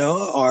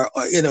 or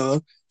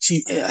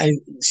she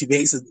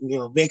makes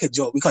make a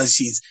joke because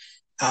she's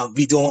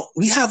we do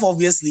have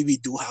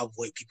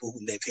white people who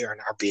live here in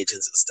our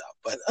pages and stuff,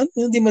 but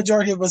the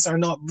majority of us are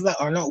not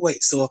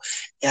white. So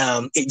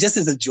it just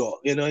is a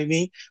joke, you know what I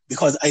mean?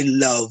 Because I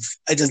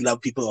just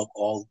love people of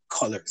all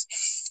colors.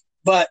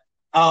 But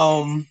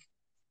now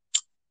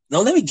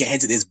let me get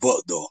into this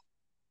book though.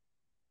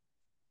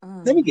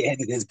 Let me Mm. get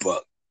into this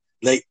book.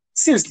 Like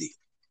seriously,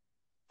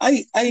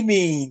 I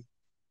mean,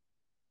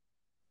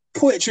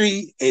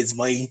 poetry is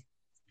my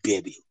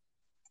baby.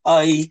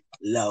 I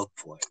love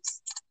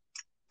poems.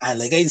 And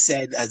like I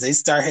said, as I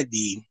started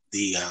the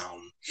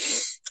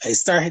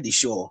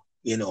show,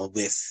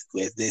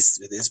 with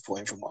this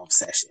poem from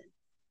Obsession.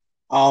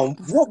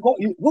 What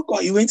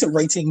got you into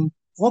writing?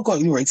 What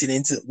got you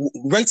into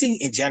writing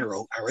in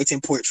general and writing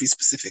poetry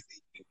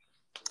specifically?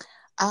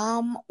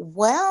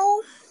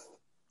 Well,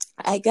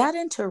 I got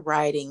into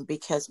writing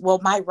because, well,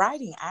 my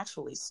writing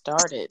actually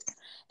started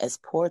as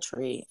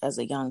poetry as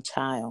a young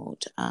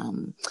child.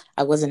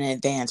 I was an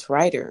advanced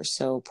writer,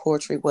 so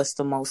poetry was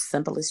the most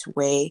simplest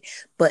way,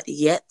 but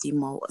yet the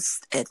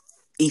most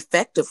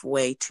effective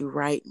way to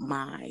write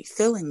my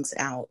feelings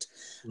out.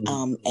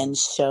 And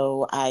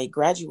so I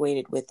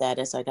graduated with that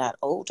as I got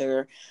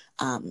older,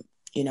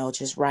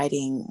 just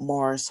writing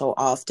more so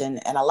often.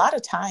 And a lot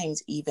of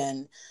times,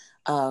 even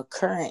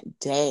current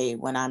day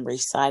when I'm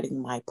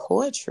reciting my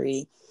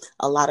poetry,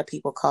 a lot of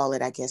people call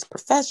it, I guess,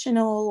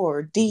 professional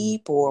or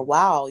deep or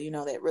wow,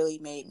 that really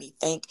made me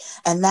think.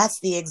 And that's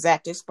the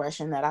exact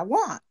expression that I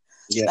want.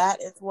 Yeah.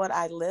 That is what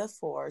I live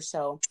for.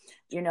 So,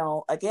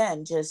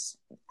 again, just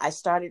I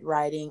started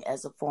writing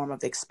as a form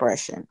of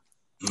expression,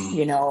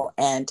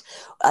 and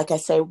like I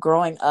say,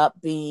 growing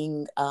up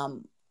being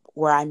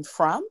where I'm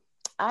from,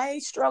 I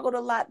struggled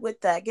a lot with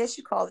that. I guess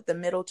you call it the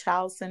middle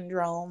child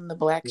syndrome, the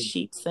black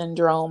sheep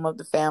syndrome of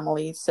the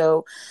family.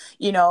 So,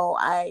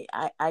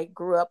 I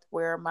grew up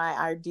where my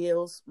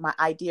ideas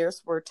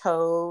were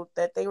told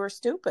that they were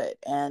stupid,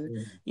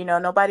 and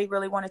nobody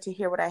really wanted to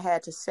hear what I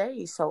had to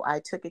say. So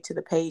I took it to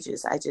the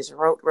pages. I just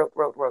wrote.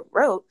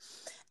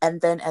 And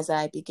then as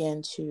I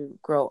began to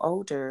grow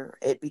older,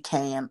 it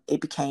became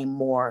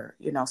more,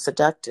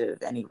 seductive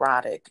and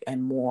erotic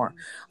and more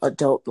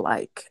adult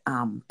like,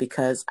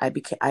 because I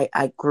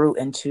grew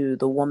into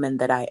the woman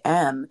that I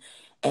am.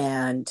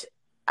 And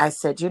I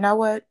said, you know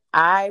what?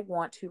 I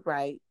want to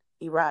write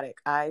erotic.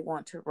 I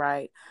want to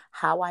write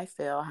how I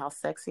feel, how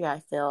sexy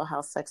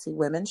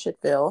women should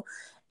feel.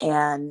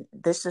 And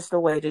this is the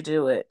way to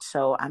do it.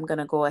 So I'm going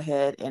to go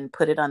ahead and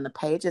put it on the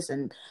pages.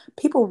 And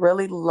people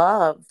really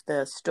love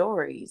the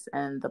stories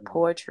and the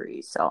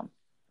poetry. So,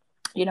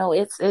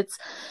 it's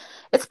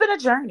been a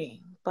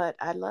journey, but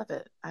I love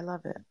it. I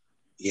love it.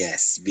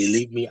 Yes,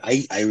 believe me,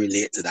 I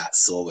relate to that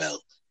so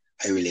well.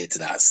 I relate to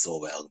that so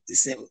well. The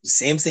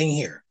same thing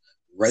here.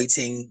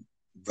 Writing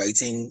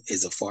writing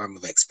is a form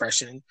of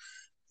expression,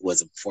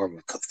 was a form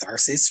of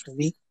catharsis for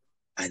me.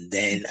 And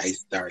then I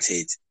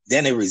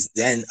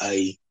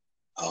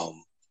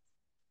um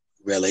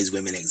realized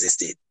women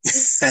existed.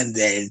 And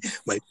then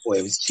my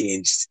poems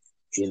changed,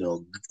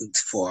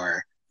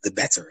 for the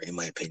better, in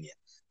my opinion.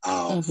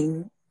 Um,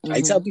 Mm-hmm.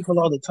 I tell Mm-hmm. people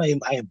all the time,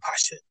 I am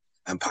passionate.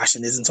 And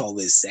passion isn't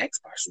always sex.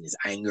 Passion is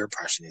anger.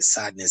 Passion is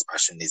sadness.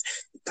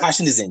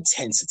 Passion is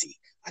intensity.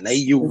 And I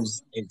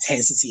use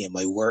intensity in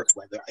my work,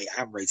 whether I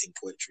am writing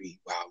poetry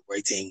while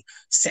writing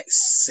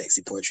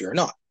sexy poetry or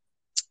not.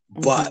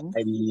 But Mm-hmm.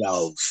 I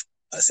love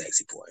a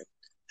sexy poem.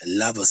 I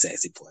love a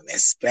sexy poem,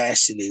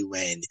 especially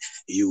when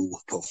you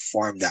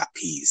perform that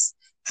piece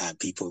and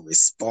people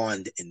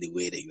respond in the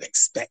way that you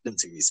expect them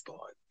to respond.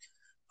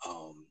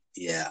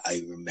 Yeah,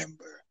 I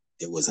remember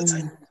there was a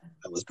time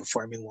Mm-hmm. I was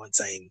performing one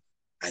time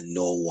and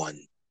no one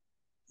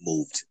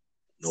moved.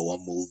 No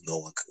one moved, no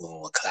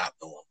one clapped,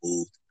 no one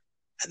moved.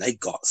 And I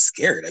got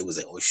scared. I was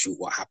like, oh shoot,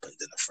 what happened?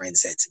 And a friend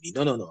said to me,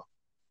 no.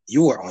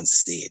 You were on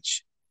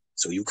stage,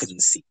 so you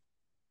couldn't see.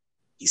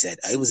 He said,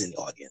 I was in the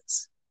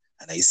audience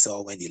and I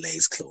saw when the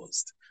legs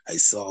closed. I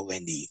saw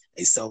when the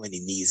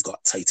knees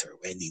got tighter,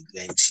 when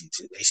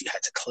she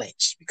had to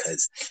clench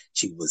because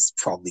she was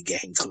probably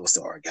getting close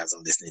to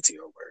orgasm listening to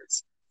your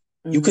words.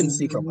 You couldn't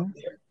see from up Mm-hmm.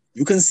 there.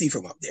 You couldn't see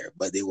from up there,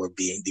 but the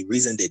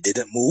reason they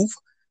didn't move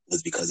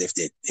was because if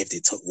they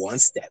took one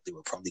step, they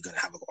were probably gonna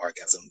have an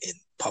orgasm in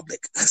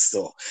public.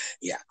 So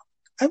yeah.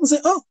 I was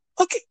like, oh,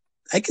 okay.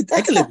 I could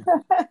live with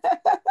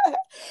that.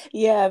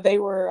 Yeah, they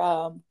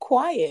were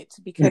quiet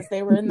because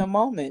they were in the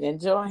moment,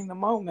 enjoying the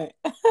moment.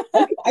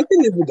 I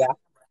can live with that.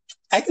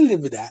 I can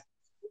live with that.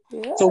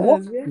 So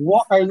Yes, yes.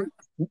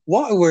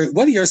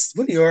 what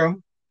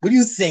do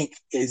you think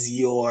is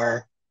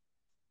your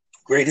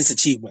greatest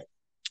achievement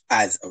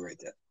as a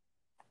writer?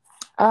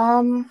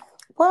 Um,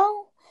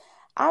 well,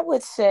 I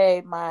would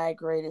say my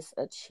greatest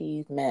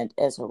achievement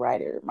as a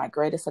writer, my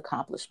greatest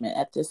accomplishment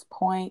at this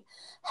point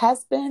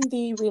has been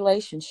the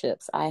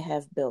relationships I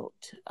have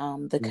built,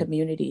 the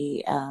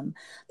community,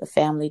 the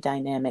family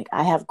dynamic.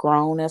 I have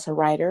grown as a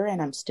writer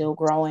and I'm still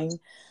growing.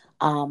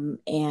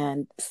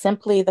 And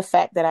simply the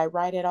fact that I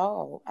write it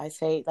all, I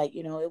say, like,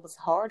 it was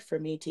hard for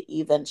me to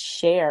even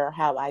share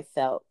how I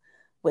felt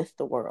with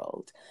the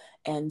world.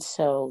 And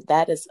so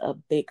that is a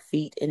big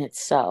feat in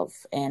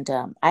itself. And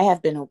I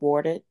have been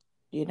awarded,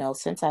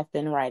 since I've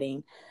been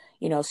writing,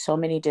 so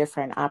many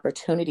different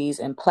opportunities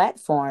and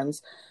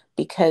platforms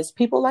because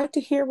people like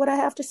to hear what I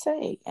have to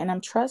say and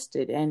I'm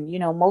trusted. And,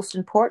 most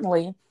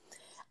importantly,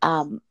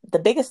 the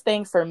biggest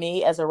thing for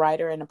me as a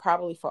writer, and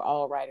probably for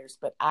all writers,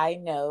 but I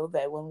know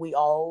that when we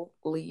all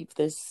leave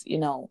this,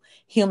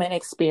 human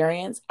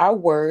experience, our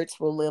words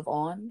will live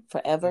on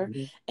forever.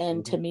 Mm-hmm.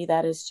 And Mm-hmm. to me,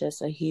 that is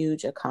just a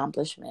huge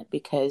accomplishment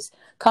because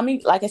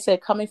like I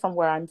said, coming from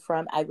where I'm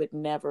from, I would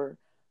never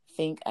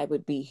think I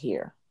would be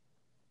here.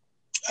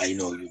 I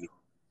know you mean.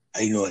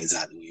 I know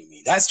exactly what you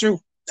mean. That's true.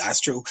 That's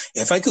true.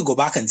 If I could go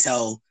back and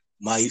tell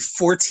my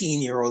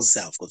 14-year-old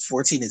self, because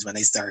 14 is when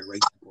I started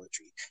writing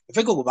poetry. If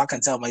I could go back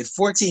and tell my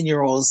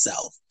 14-year-old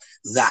self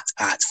that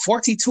at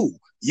 42,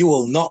 you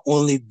will not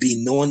only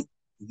be known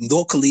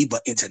locally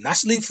but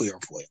internationally for your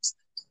poems,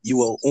 you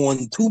will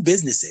own 2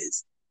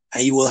 businesses,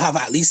 and you will have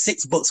at least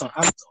 6 books on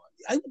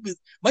Amazon.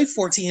 My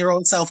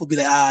 14-year-old self would be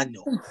like,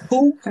 no.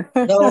 Who?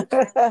 No,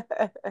 no.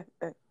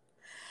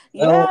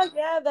 Yeah,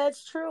 yeah,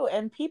 that's true.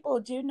 And people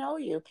do know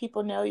you.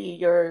 People know you.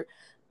 Your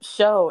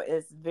show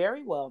is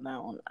very well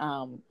known.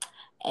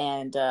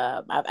 And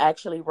I've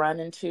actually run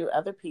into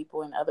other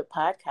people and other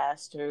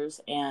podcasters.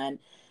 And,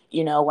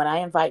 when I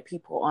invite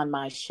people on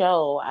my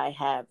show, I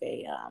have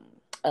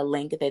a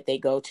link that they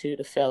go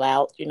to fill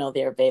out,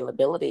 their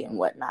availability and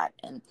whatnot.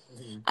 And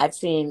Mhm. I've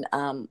seen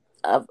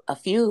a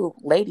few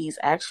ladies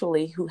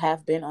actually who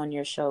have been on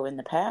your show in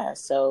the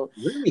past. So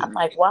Really? I'm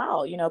like,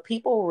 wow,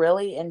 people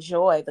really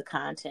enjoy the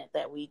content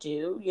that we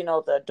do.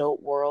 The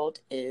adult world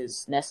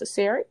is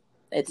necessary.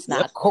 It's Yep.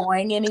 not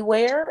going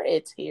anywhere.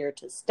 It's here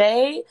to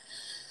stay.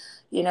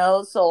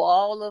 So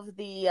all of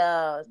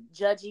the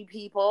judgy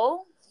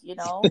people, it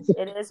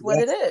is what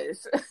it Yes.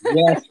 is.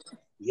 Yes.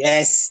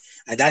 Yes,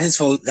 and that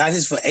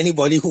is for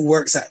anybody who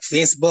works at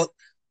Facebook,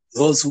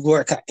 those who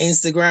work at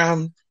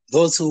Instagram,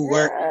 those who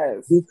work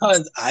Yes.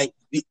 because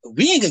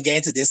we ain't gonna get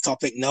into this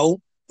topic now,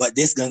 but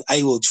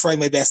I will try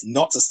my best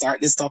not to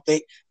start this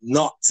topic,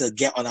 not to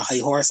get on a high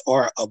horse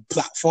or a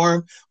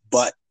platform.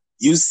 But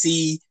you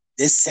see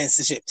this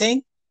censorship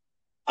thing,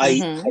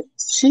 Mm-hmm.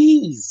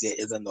 jeez, it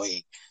is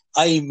annoying.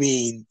 I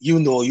mean,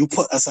 you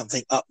put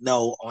something up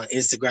now on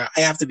Instagram.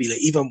 I have to be like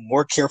even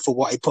more careful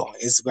what I put on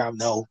Instagram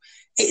now.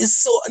 It is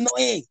so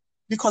annoying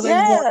because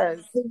Yes.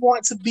 I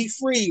want to be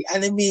free.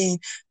 And I mean,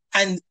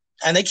 and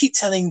and I keep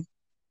telling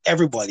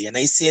everybody, and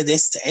I say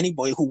this to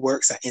anybody who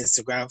works at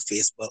Instagram,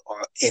 Facebook,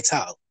 or et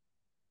al.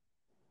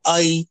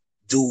 I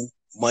do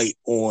my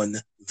own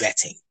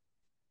vetting.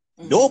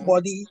 Mm-hmm.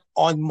 Nobody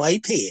on my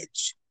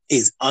page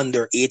is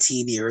under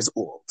 18 years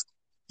old.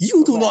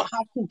 You do not Right.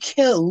 have to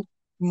kill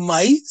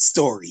my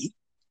story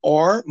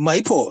or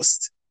my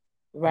post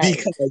Right.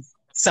 because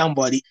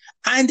somebody,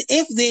 and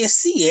if they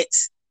see it,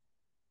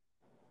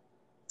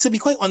 to be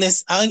quite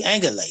honest, I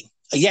ain't gonna lie.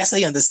 Yes,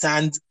 I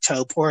understand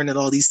child porn and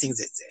all these things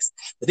exist,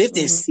 but if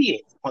they see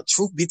it, or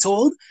truth be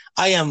told,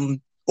 I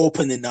am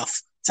open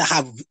enough to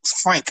have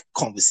frank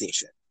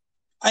conversation.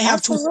 I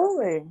have two.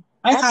 Absolutely.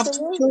 I have two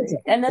Absolutely.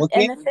 children. And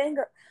Okay.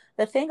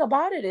 the thing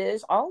about it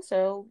is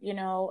also,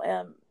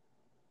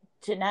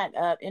 to not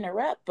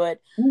interrupt,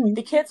 but Mhm.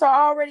 the kids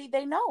are already,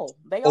 they know.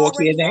 They Okay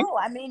already then. know.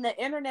 I mean, the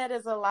internet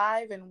is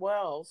alive and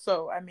well.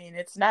 So, I mean,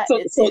 it's not, So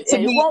to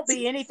it me, won't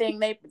be anything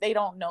they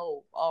don't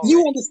know you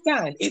already.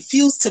 understand? It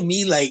feels to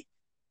me like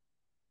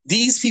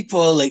these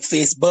people, like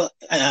Facebook,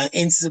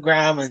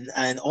 Instagram,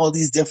 and all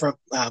these different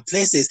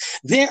places,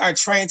 they are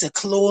trying to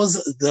close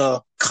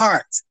the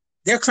cart.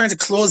 They're trying to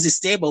close the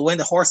stable when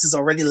the horse is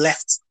already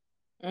left.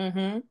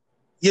 Mm-hmm.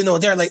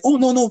 They're like, oh,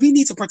 no, we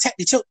need to protect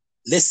the children.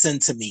 Listen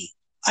to me.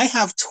 I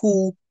have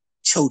two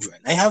children.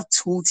 I have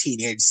two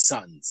teenage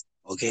sons.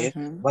 Okay.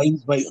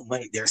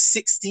 Mm-hmm. They're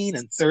 16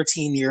 and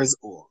 13 years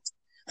old.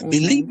 And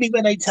believe Mm-hmm. me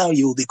when I tell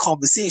you the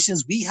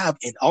conversations we have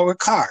in our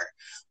car,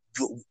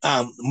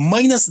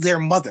 minus their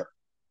mother.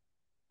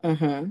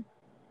 Mm-hmm.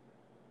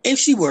 If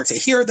she were to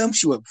hear them,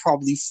 she would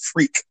probably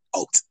freak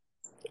out.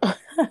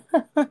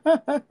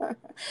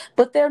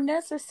 But they're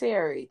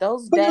necessary.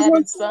 Those But that's dad what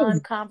I'm and son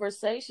saying.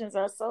 conversations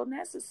are so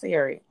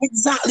necessary.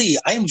 Exactly.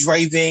 I am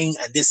driving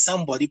and this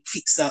somebody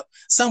peeks up.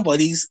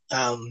 Somebody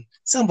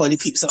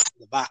peeps up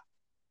in the back.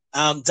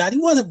 Daddy,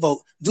 what about,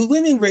 do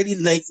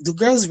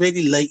girls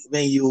really like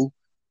when you,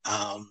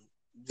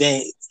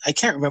 then I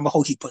can't remember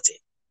how he put it.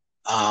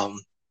 Um,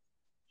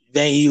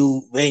 when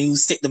you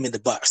stick them in the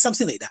butt or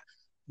something like that.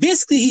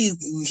 Basically,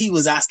 he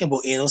was asking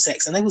about anal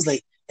sex, and I was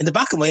like, in the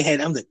back of my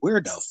head, I'm like,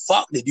 where the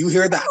fuck did you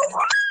hear that?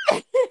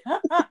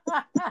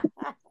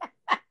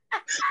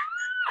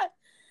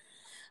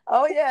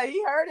 Oh yeah,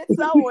 he heard it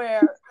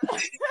somewhere.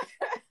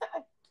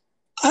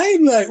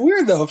 I'm like,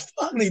 where the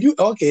fuck did you?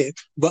 Okay,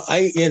 but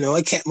I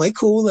kept my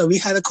cool, and we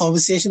had a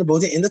conversation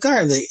about it in the car.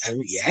 I'm like,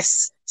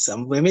 yes,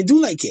 some women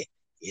do like it.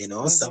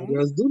 Some Mm-hmm.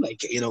 girls do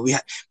like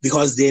it.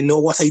 Because they know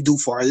what I do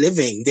for a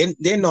living.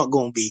 They're not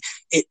going to be.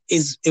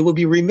 It would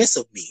be remiss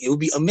of me. It would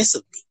be amiss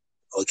of me.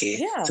 Okay,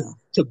 Yeah.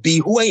 to be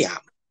who I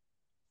am,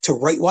 to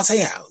write what I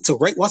am, to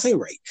write what I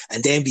write,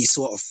 and then be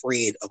so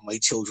afraid of my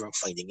children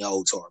finding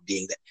out or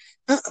being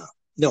that.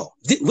 No.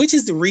 Which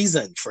is the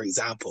reason, for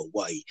example,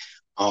 why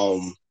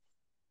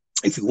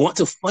if you want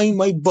to find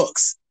my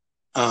books,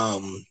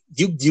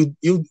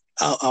 although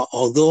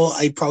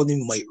I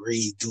probably might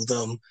redo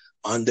them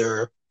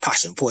under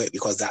Passion Poet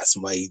because that's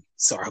my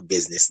sort of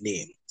business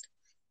name,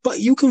 but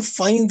you can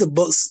find the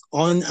books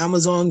on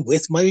Amazon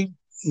with my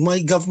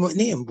government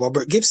name,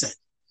 Robert Gibson.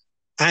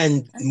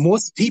 And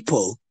most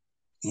people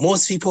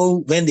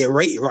when they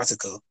write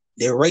erotica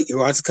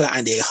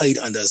and they hide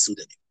under a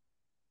pseudonym.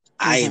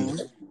 Mm-hmm.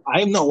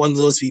 I'm not one of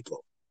those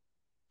people.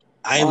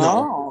 I am not.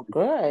 Oh,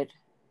 good.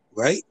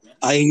 Right?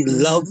 I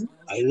love Mm-hmm.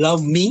 I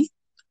love me.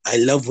 I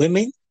love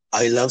women.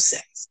 I love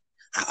sex.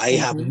 I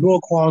have Mm-hmm. no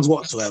qualms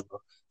whatsoever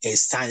in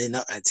standing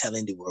up and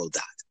telling the world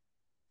that.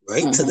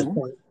 Right? To the Mm-hmm.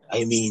 point.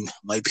 I mean,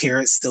 my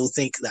parents still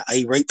think that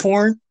I write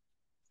porn,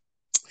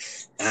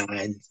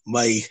 and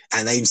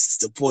I'm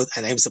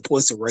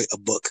supposed to write a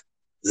book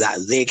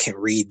that they can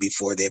read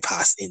before they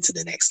pass into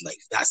the next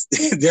life. That's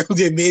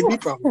they made me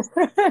promise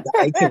that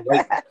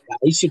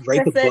I should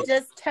write They a said book.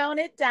 just tone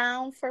it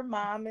down for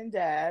mom and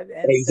dad,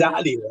 and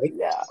Exactly, then right?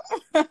 yeah.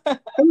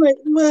 I'm like,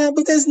 man,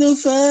 but that's no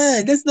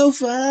fun. That's no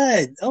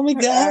fun. Oh my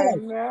God. I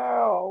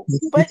know.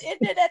 But it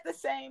did at the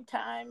same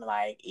time,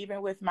 like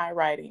even with my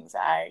writings,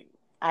 I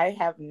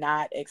have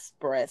not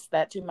expressed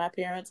that to my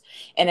parents,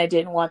 and I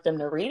didn't want them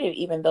to read it,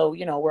 even though,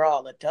 we're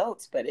all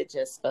adults, but it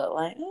just felt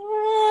like,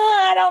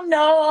 I don't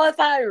know if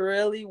I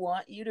really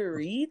want you to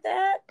read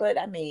that. But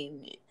I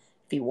mean,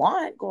 if you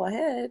want, go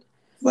ahead.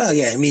 Well,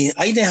 yeah, I mean,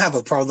 I didn't have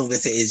a problem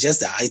with it. It's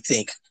just that I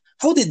think,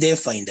 how did they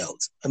find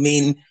out? I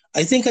mean,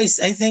 I think my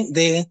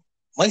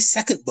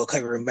second book, I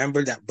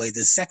remember that by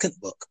the second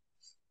book,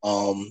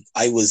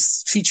 I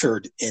was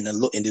featured in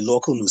the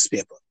local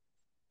newspaper.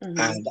 Mm-hmm.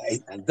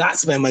 And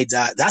that's when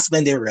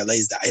they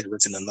realized that I had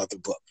written another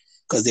book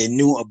because they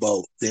knew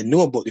about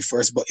the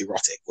first book,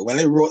 Erotic. But when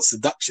I wrote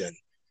Seduction,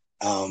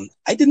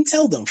 I didn't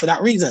tell them for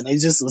that reason. I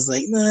just was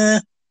like, nah,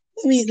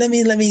 let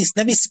me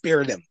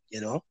spare them,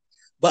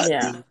 But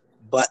Yeah.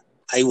 but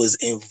I was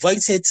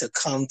invited to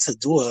come to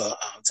do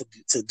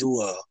to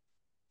do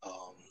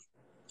um,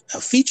 a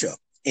feature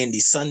in the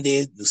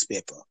Sunday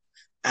newspaper.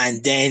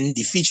 And then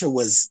the feature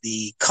was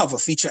the cover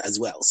feature as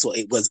well. So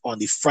it was on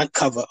the front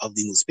cover of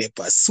the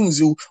newspaper. As soon as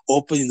you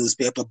open the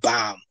newspaper,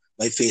 bam,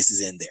 my face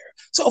is in there.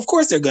 So of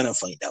course they're gonna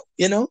find out.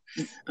 And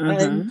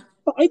Mm-hmm.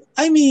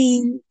 I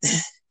mean,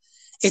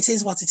 it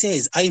is what it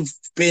is. I've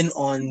been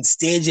on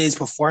stages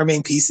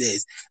performing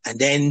pieces, and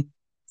then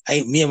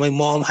me and my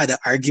mom had an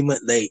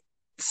argument like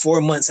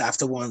 4 months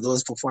after one of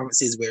those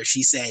performances where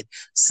she said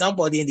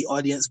somebody in the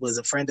audience was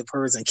a friend of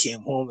hers and came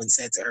home and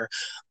said to her,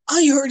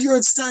 I heard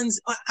your son's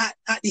at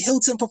the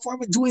Hilton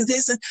performance doing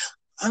this. And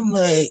I'm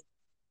like,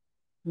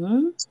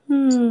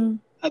 Mm-hmm.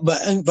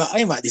 but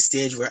I'm at the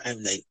stage where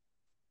I'm like,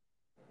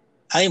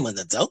 I am an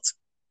adult.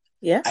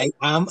 Yeah. I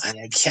am, and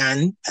I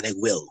can, and I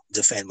will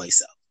defend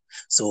myself.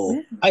 So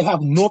Yeah. I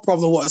have no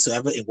problem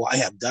whatsoever in what I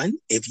have done.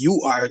 If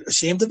you are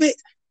ashamed of it,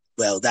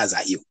 well, that's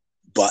at you.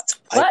 But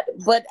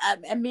But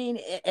I mean,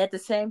 at the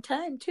same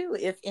time, too,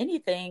 if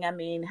anything, I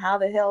mean, how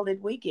the hell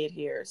did we get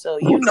here? So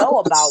you know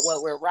about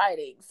what we're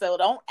writing. So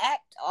don't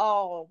act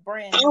all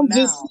brand new I'm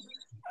just, now.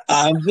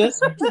 I'm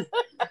just,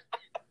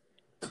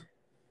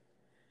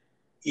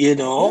 I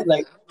get it.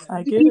 like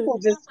I get it.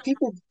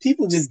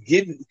 people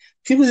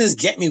just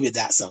get me with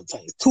that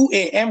sometimes. 2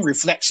 a.m.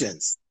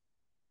 reflections.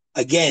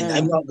 Again,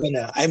 Mm.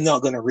 I'm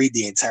not gonna read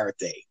the entire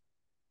thing.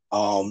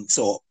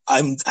 So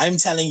I'm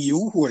telling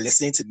you who are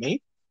listening to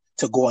me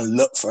to go and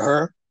look for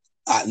her.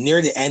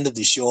 Near the end of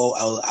the show,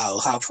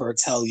 I'll have her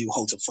tell you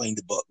how to find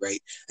the book,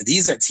 right? And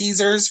these are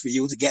teasers for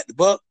you to get the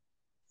book,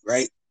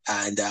 right?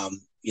 And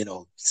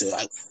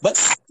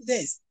but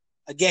this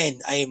again,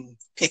 I am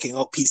picking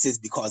up pieces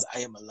because I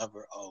am a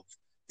lover of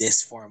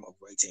this form of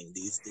writing,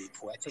 the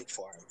poetic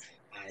form,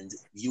 and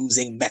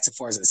using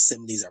metaphors and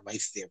similes are my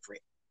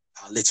favorite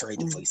literary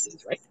Mm.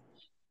 devices, right?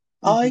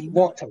 I Mm-hmm.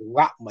 want to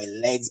wrap my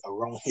legs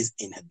around his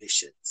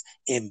inhibitions,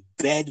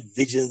 embed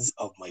visions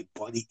of my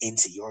body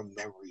into your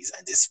memories,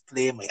 and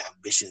display my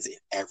ambitions in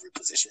every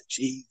position.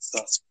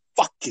 Jesus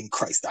fucking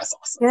Christ, that's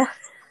awesome.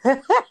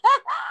 Yeah.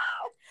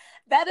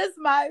 That is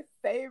my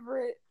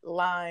favorite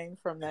line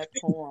from that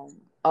poem.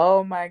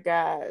 Oh my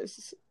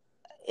gosh.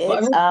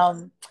 But It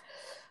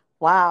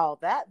wow,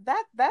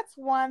 that's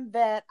one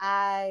that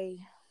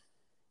I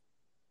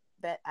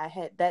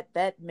had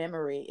that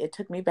memory. It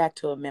took me back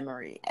to a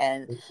memory,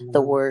 and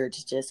the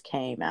words just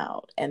came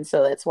out. And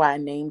so that's why I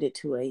named it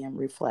 2 a.m.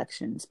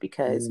 Reflections,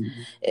 because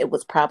it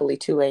was probably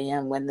 2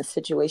 a.m. when the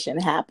situation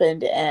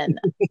happened. And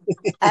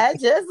I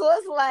just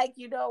was like,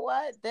 you know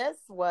what? This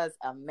was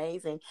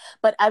amazing.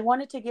 But I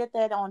wanted to get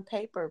that on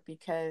paper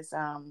because,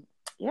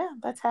 yeah,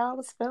 that's how I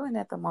was feeling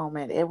at the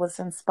moment. It was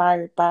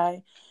inspired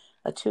by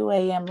a 2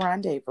 a.m.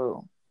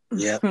 rendezvous.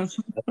 yeah,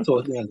 I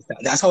totally understand.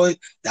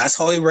 That's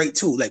how I write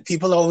too. Like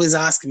people always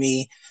ask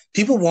me,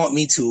 people want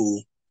me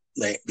to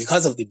like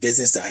because of the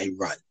business that I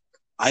run,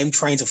 I'm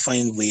trying to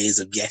find ways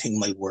of getting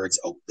my words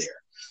out there.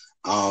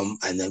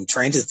 And I'm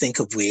trying to think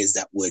of ways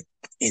that would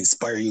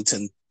inspire you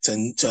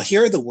to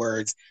hear the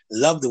words,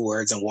 love the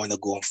words, and want to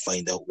go and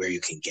find out where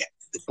you can get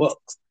the book.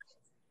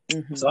 So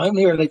Mm-hmm. I'm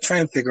here like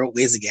trying to figure out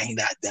ways of getting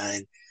that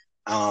done.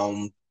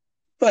 Um,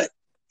 but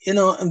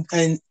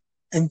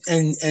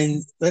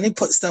and when they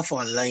put stuff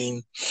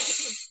online,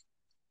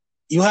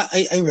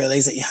 I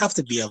realize that you have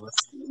to be able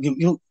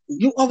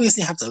you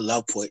obviously have to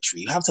love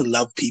poetry. You have to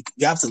love people.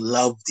 You have to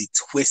love the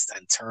twist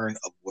and turn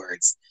of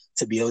words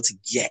to be able to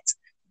get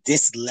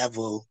this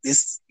level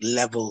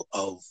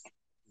of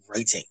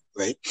writing,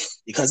 right?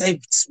 Because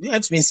I've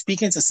been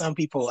speaking to some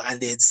people and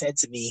they had said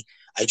to me,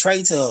 I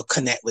try to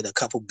connect with a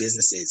couple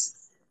businesses.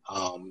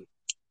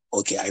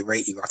 Okay, I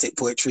write erotic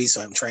poetry,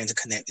 so I'm trying to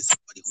connect with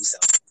somebody who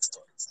sells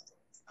stories.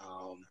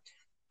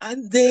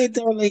 And they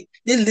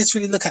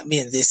literally look at me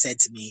and they said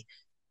to me,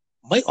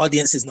 my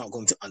audience is not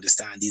going to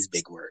understand these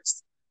big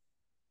words.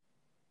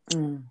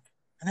 Mm.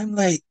 And I'm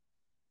like,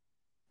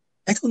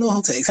 I don't know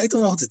how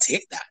to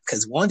take that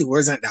because one, the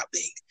words aren't that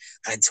big,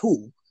 and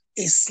two,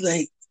 it's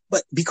like,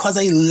 but because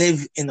I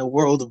live in a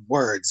world of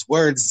words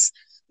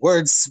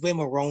swim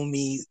around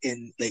me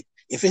in like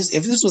if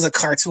this was a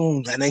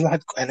cartoon and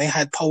I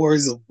had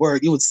powers of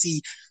word, you would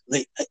see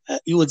like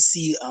you would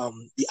see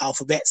the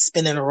alphabet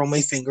spinning around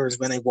my fingers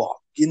when I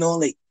walk.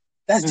 Like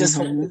that's just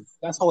how it Mm-hmm. is.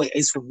 That's how it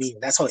is for me.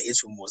 That's how it is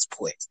for most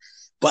poets.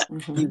 But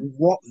the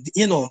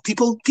Mm-hmm.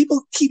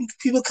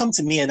 people come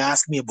to me and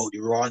ask me about the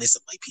rawness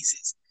of my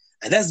pieces,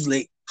 and that's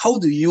like, how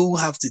do you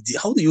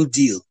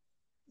deal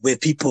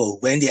with people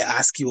when they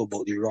ask you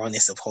about the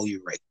rawness of how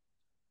you write?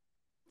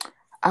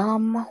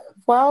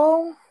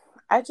 Well,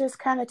 I just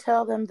kind of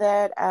tell them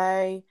that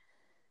I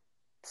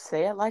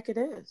say it like it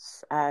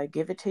is. I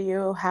give it to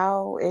you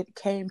how it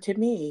came to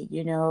me.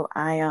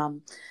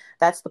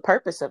 That's the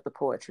purpose of the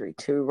poetry,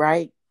 to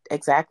write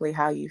exactly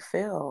how you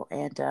feel.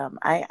 And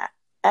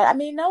I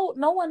mean, no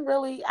one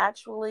really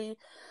actually.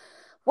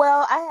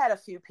 Well, I had a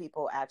few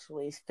people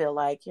actually feel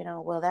like,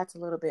 well, that's a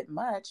little bit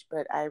much,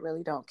 but I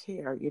really don't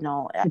care.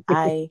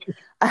 I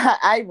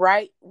I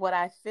write what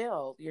I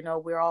feel.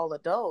 We're all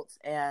adults,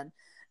 and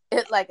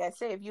like I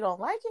say, if you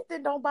don't like it,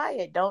 then don't buy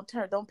it. Don't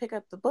pick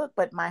up the book.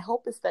 But my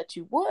hope is that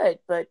you would.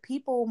 But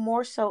people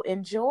more so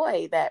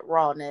enjoy that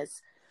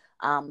rawness.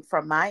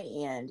 From my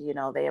end,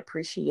 they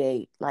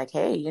appreciate, like,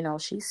 hey,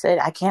 she said,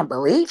 I can't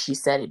believe she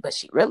said it, but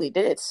she really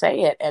did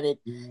say it, and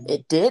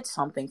it did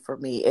something for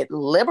me. It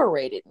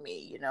liberated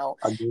me. And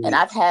Agreed.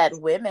 I've had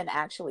women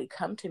actually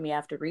come to me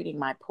after reading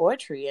my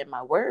poetry and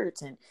my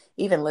words, and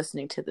even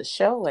listening to the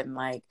show, and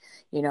like,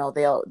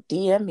 they'll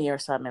DM me or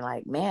something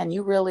like, man,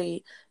 you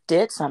really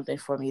did something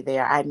for me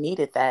there. I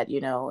needed that,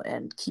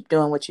 and keep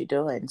doing what you're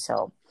doing.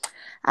 So,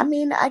 I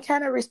mean, I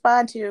kind of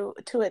respond to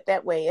it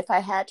that way. If I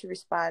had to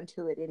respond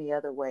to it any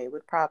other way, it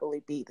would probably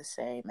be the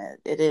same.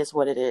 It is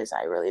what it is.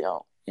 I really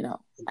don't.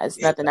 There's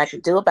nothing I can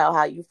do about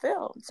how you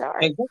feel. I'm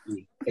sorry.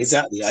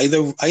 Exactly.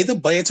 Either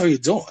buy it or you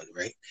don't,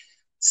 right?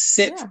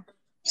 Sip Yeah.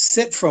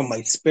 sip from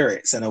my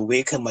spirits and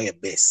awaken my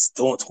abyss.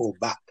 Don't hold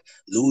back.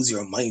 Lose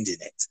your mind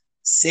in it.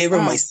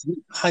 Savor my Mm.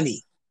 sweet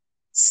honey.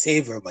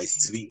 Savor my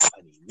sweet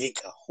honey. Make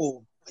a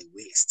hole in my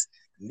waist.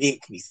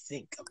 Make me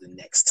think of the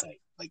next time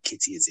my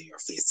kitty is in your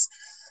face.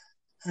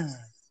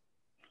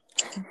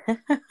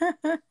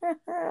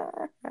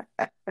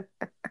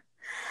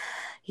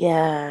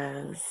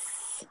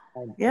 Yes.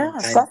 and, and,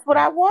 Yes, and, that's what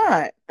I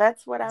want.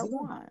 That's what I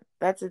want.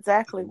 That's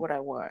exactly what I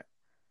want.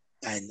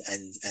 and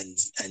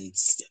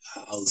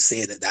I'll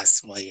say that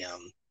that's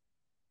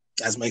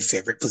my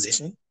favorite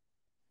position.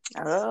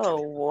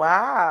 Oh,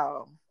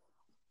 wow.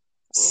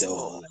 So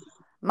Ooh.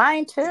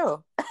 Mine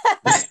too.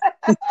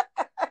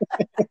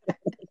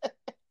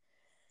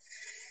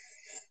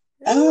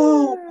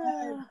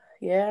 oh,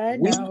 Yeah, I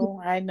we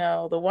know. I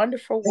know. The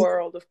wonderful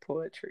world of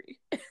poetry.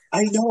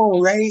 I know,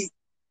 right?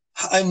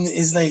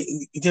 It's like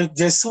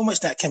there's so much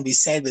that can be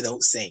said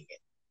without saying it.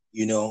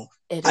 You know,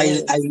 It I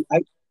I is. I,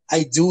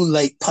 I do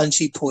like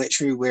punchy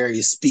poetry where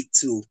you speak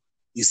to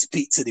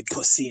the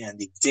pussy and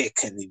the dick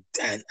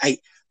and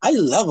I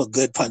love a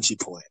good punchy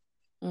poem.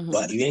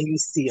 But Mm-hmm. when you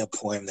see a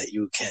poem that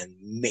you can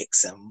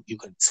mix and you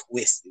can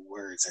twist the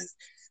words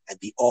and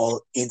be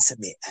all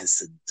intimate and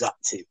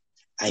seductive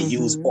and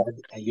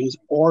Mm-hmm. use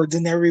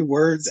ordinary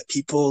words that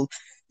people,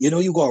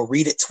 you gotta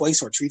read it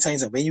twice or three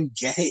times, and when you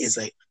get it, it's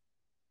like,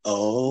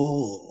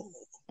 oh,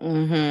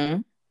 Mm-hmm.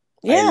 I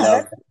Yeah,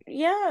 love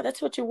that.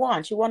 that's what you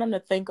want. You want them to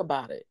think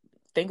about it.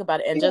 Think about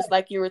it. And Yeah, just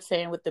like you were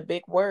saying with the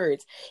big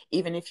words,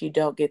 even if you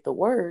don't get the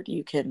word,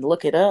 you can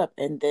look it up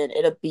and then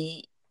it'll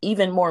be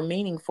even more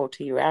meaningful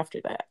to you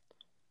after that.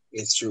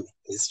 it's true.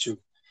 It's true.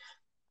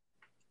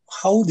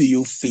 How do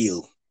you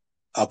feel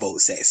about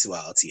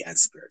sexuality and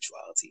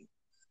spirituality?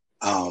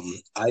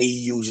 I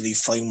usually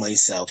find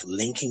myself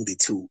linking the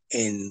two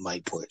in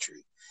my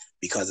poetry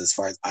because, as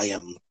far as I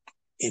am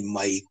in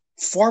my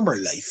former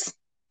life,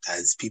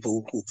 as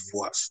people who've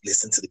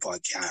listened to the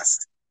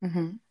podcast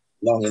Mm-hmm.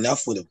 long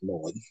enough would have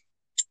known,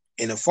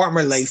 in a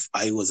former life,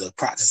 I was a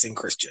practicing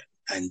Christian,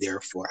 and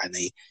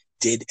I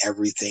did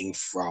everything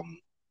from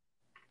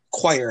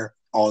choir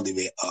all the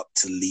way up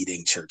to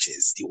leading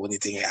churches. The only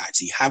thing I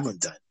actually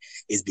haven't done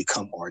is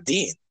become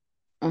ordained.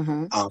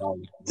 Mm-hmm.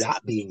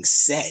 That being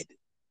said,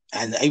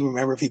 and I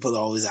remember people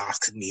always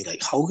asking me,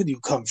 like, how could you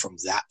come from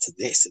that to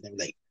this? And I'm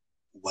like,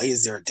 why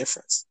is there a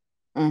difference?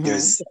 Mm-hmm.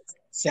 There's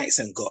sex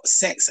and God.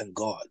 Sex and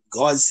God.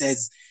 God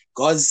says,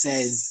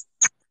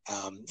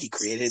 He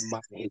created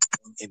man in His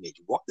own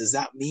image. What does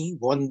that mean?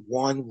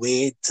 One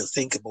way to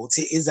think about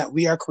it is that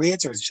we are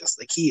creators, just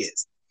like He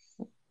is.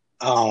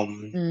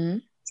 Um,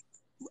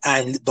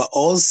 Mm-hmm. but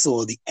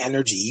also the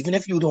energy, even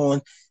if you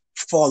don't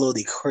follow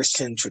the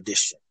Christian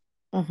tradition,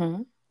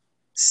 Mm-hmm.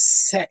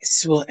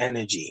 sexual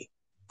energy,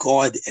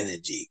 God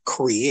energy,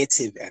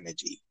 creative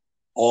energy,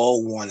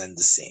 all one and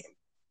the same.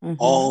 Mm-hmm.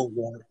 All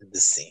one and the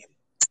same.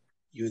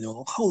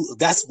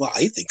 That's what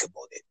I think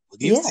about it. What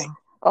do you Yeah. think?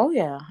 Oh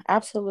yeah,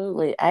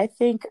 absolutely. I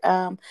think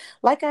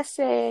like I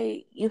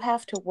say, you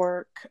have to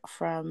work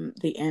from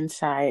the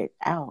inside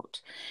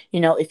out.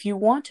 If you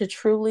want to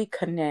truly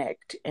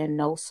connect and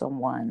know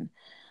someone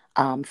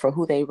for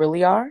who they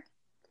really are,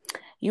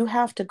 you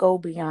have to go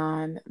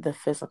beyond the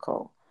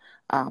physical.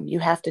 You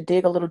have to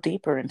dig a little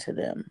deeper into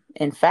them.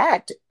 In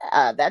fact,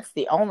 that's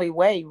the only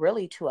way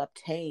really to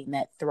obtain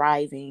that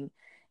thriving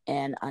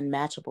and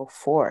unmatchable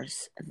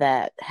force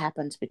that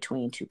happens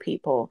between two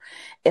people.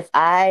 If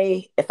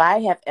I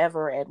have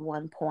ever at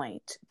one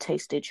point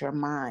tasted your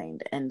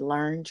mind and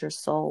learned your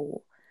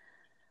soul,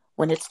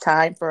 when it's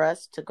time for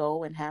us to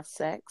go and have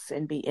sex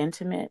and be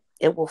intimate,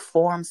 it will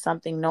form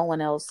something no one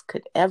else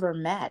could ever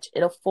match.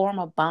 It'll form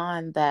a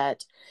bond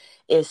that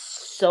is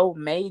so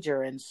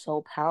major and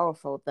so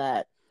powerful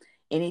that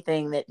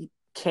anything that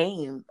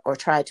came or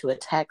tried to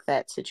attack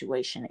that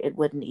situation, it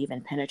wouldn't even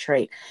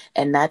penetrate.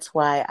 And that's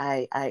why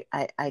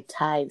I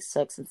tie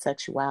sex and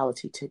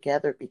sexuality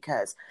together,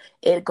 because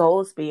it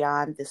goes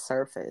beyond the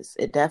surface.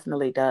 It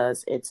definitely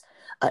does. It's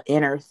an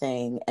inner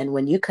thing. And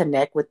when you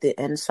connect with the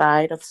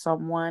inside of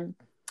someone,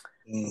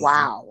 Mm-hmm.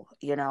 wow,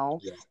 Yeah,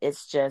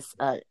 it's just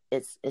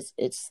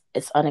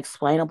it's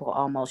unexplainable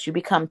almost. You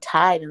become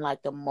tied in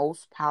like the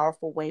most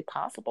powerful way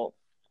possible.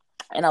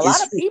 And a lot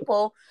it's of true.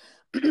 people,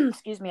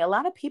 excuse me, a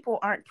lot of people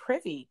aren't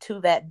privy to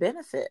that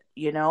benefit.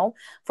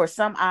 For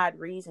some odd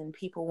reason,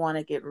 people want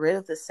to get rid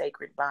of the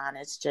sacred bond.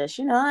 It's just,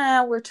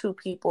 we're two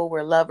people,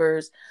 we're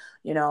lovers,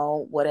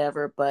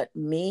 whatever. But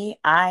me,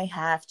 I'm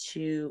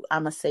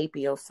a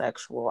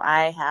sapiosexual.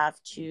 I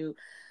have to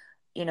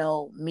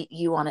meet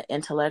you on an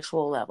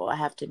intellectual level. I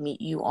have to meet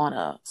you on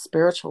a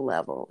spiritual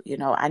level.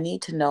 I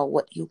need to know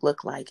what you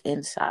look like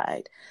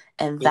inside.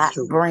 And It's that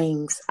true.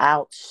 brings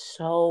out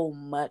so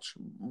much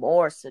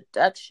more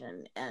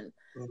seduction and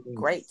Mm-hmm.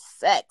 great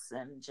sex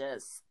and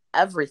just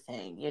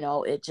everything.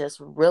 It just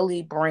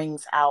really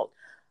brings out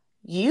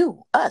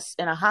us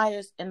in our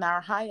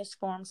highest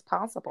forms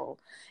possible.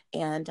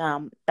 And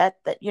that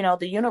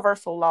the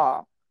universal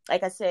law.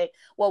 like I said,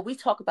 well, we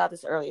talked about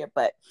this earlier,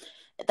 but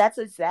that's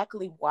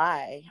exactly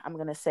why I'm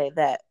going to say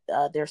that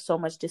there's so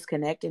much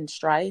disconnect and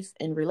strife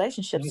in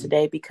relationships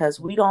today, because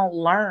we don't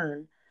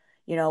learn,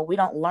 we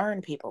don't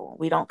learn people.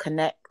 We don't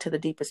connect to the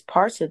deepest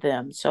parts of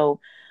them. So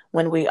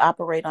when we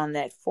operate on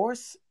that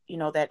force,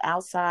 that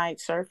outside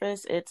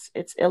surface,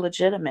 it's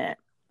illegitimate.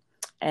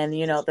 And,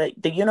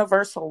 the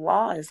universal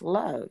law is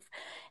love.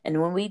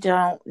 And when we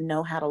don't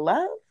know how to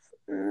love,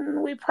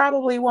 we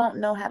probably won't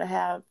know how to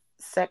have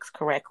sex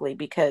correctly,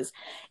 because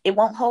it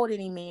won't hold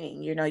any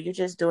meaning. You're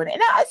just doing it.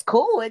 Now, it's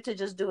cool to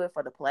just do it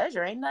for the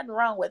pleasure. Ain't nothing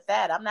wrong with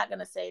that. I'm not going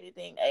to say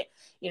anything, a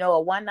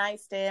one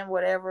night stand,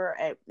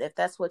 whatever, if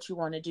that's what you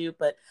want to do.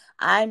 But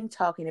I'm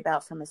talking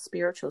about from a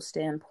spiritual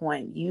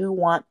standpoint. You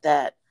want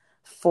that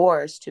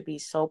force to be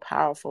so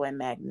powerful and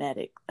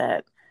magnetic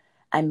that,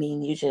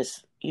 you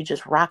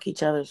just rock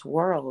each other's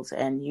worlds,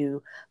 and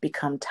you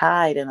become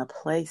tied in a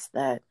place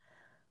that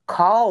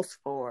calls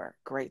for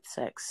great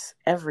sex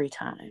every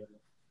time.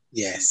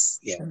 Yes,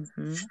 yeah.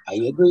 Mm-hmm. I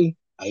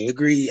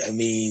agree. I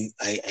mean,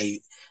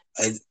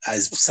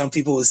 as some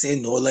people would say,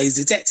 no lies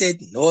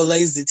detected. No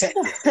lies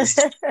detected.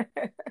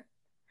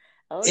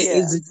 Oh It yeah.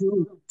 is the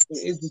truth.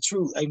 It is the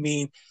truth. I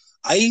mean,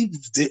 I've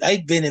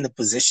been in a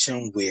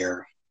position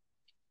where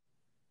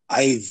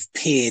I've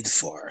paid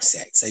for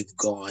sex. I've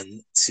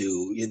gone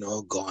to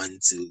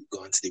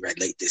the red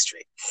light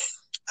district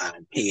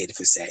and paid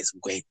for sex.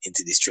 Went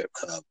into the strip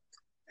club,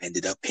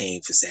 ended up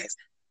paying for sex.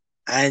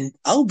 And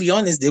I'll be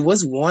honest, there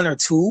was one or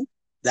two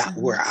that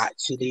Mm-hmm. were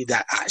actually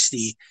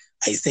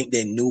I think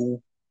they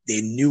knew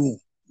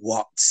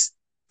what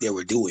they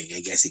were doing, I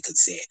guess you could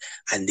say.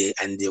 And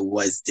there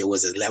was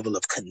a level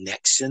of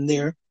connection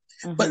there.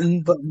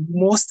 Mm-hmm. But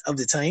most of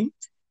the time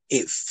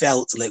it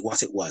felt like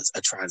what it was,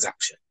 a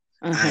transaction.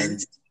 Mm-hmm. And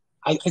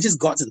I just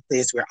got to the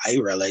place where I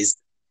realized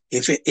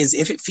if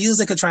it feels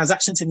like a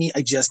transaction to me,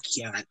 I just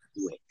can't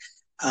do it.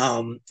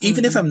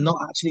 Even if Mm-hmm. I'm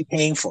not actually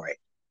paying for it,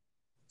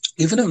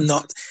 even if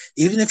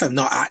I'm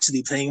not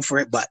actually paying for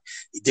it, but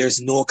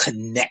there's no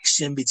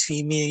connection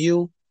between me and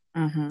you,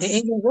 Mm-hmm. it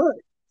ain't gonna work.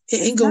 It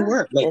ain't It's gonna not.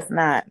 work. Like, It's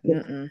not.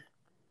 Mm-mm.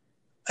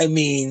 I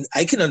mean,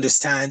 I can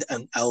understand,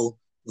 and I'll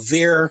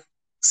veer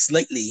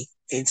slightly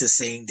into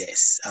saying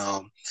this.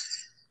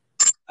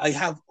 I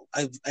have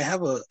a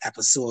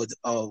episode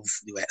of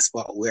the Wet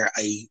Spot where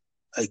I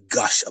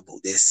gush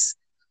about this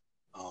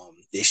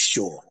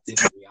show,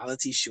 this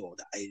reality show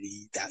that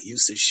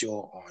used to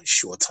show on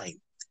Showtime.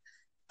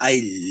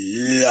 I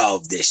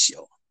love this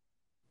show.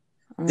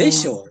 This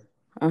show is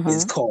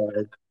Mm-hmm.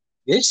 called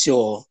this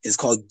show is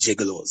called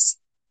Gigolos.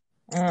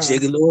 Mm.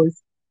 Gigolos.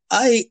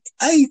 I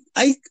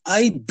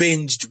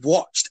binged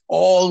watched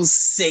all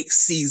 6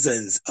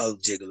 seasons of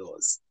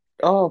Gigolos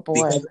Oh boy.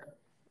 because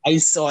I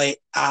saw it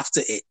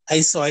after it.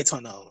 I saw it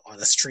on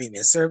a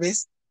streaming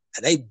service,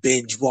 and I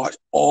binge watched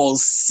all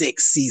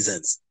 6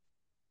 seasons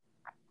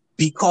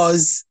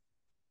because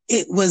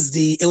it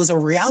was a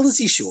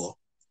reality show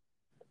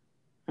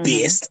Mm-hmm.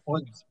 based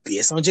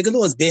on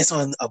Gigolos, based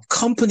on a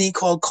company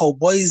called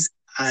Cowboys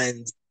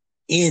and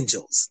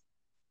Angels.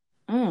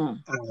 Mm.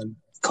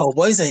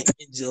 Cowboys and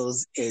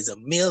Angels is a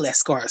male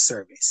escort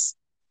service,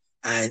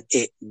 and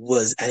it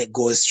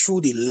goes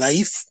through the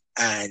life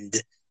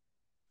and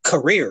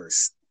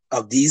careers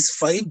of these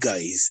 5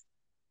 guys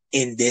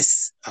in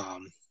this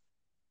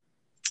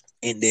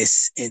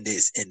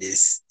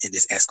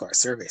escort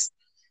service.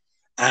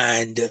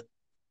 And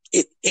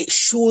it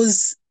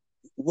shows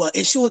what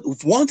it showed.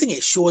 One thing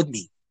it showed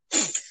me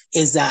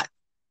is that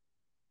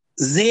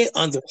they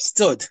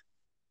understood,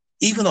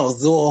 even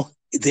although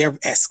they're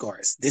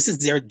escorts, this is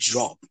their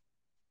job.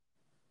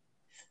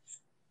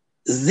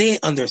 They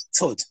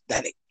understood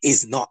that it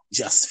is not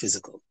just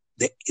physical.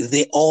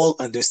 They all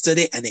understood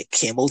it, and it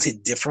came out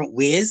in different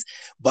ways.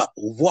 But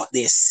what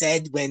they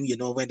said when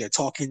they're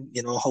talking,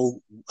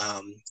 how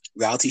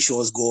reality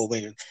shows go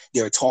when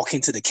they're talking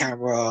to the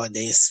camera and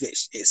it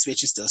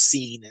switches to a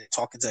scene and they're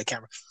talking to the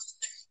camera.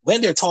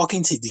 When they're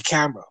talking to the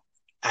camera,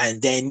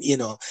 and then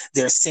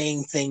they're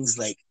saying things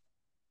like,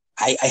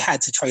 I had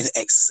to try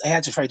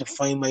to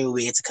find my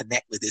way to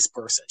connect with this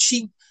person.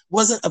 She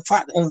wasn't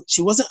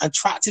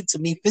attractive to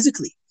me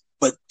physically,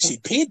 but she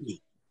paid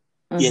me.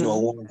 Mm-hmm.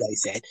 One guy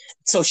said.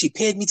 So she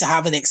paid me to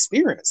have an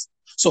experience.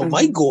 So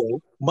Mm-hmm.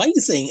 my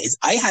thing is,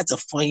 I had to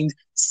find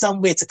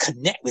some way to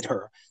connect with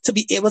her to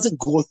be able to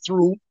go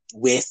through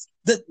with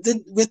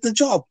the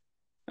job.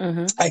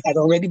 Mm-hmm. I had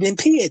already been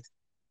paid,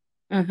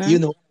 you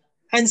Mm-hmm. know.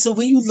 And so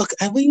when you look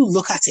at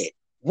it,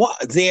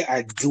 what they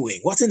are doing,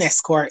 what an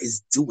escort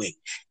is doing,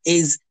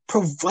 is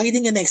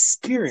providing an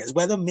experience,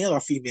 whether male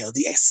or female.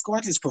 The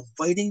escort is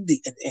providing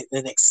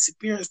an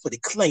experience for the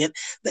client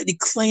that the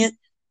client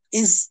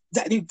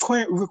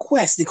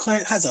requests. The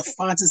client has a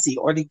fantasy,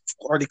 or the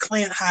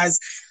client has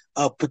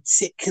a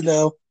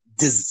particular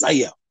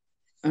desire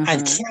and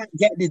Mm-hmm. can't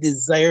get the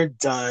desire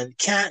done,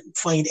 can't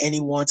find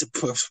anyone to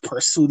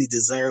pursue the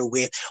desire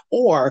with,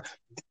 or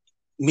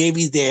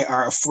maybe they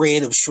are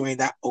afraid of showing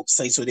that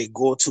outside, so they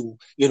go to,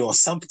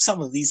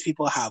 some of these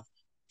people have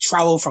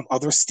traveled from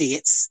other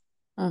states,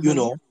 you Mm-hmm.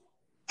 know,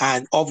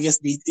 and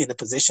obviously in a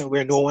position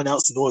where no one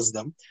else knows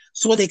them,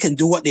 so they can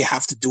do what they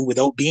have to do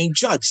without being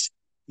judged,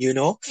 you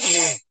know?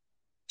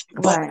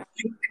 But Right.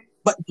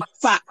 but in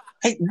fact,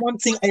 one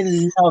thing I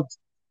loved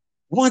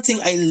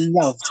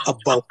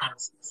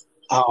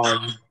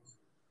um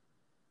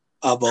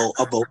about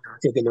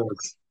Tagalog,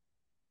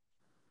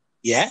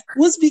 yeah,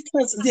 was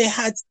because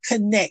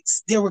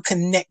they were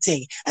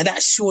connecting, and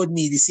that showed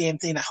me the same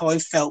thing that how I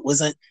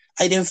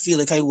didn't feel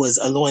like I was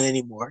alone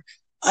anymore.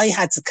 I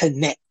had to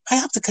connect. I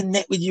have to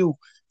connect with you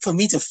for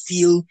me to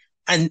feel,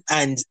 and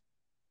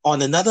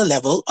on another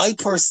level, I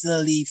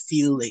personally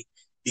feel like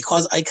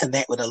because I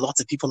connect with a lot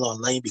of people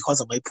online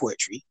because of my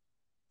poetry,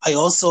 I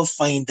also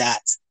find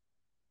that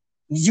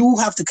you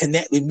have to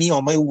connect with me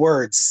on my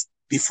words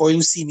before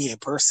you see me in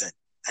person.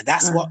 And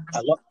that's what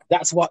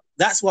gets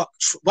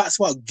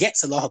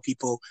a lot of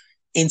people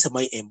into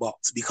my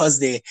inbox, because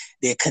they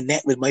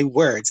connect with my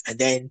words, and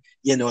then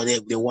they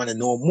want to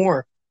know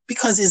more,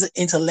 because it's an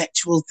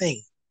intellectual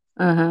thing.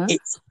 Mm-hmm.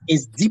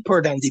 It's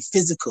deeper than the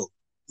physical,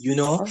 you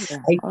know. Oh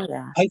yeah. I Oh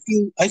yeah.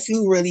 I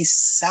feel really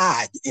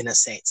sad, in a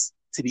sense,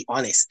 to be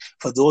honest,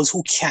 for those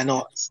who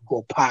cannot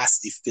go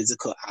past the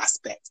physical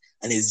aspect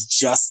and it's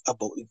just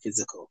about the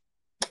physical,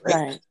 right?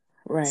 Right.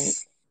 Right.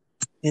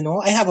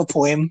 I have a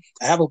poem.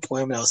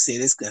 And I'll say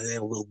this, and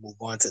then we'll move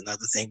on to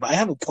another thing. But I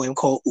have a poem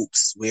called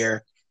 "Oops,"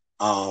 where,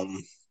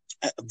 um,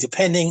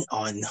 depending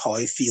on how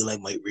I feel, I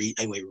might read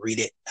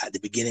it at the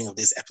beginning of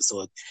this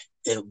episode.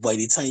 By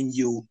the time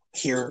you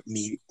hear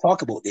me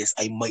talk about this,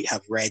 I might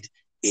have read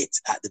it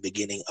at the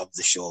beginning of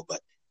the show,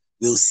 but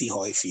we'll see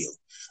how I feel.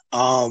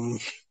 Um,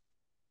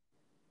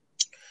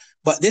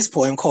 but this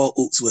poem called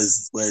 "Oops"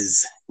 was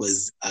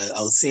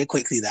I'll say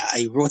quickly that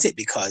I wrote it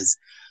because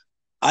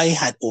I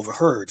had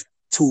overheard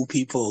two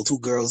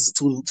girls,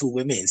 two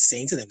women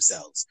saying to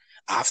themselves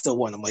after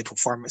one of my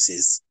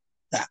performances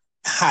that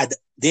that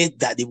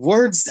the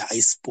words that I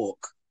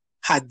spoke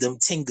had them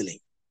tingling,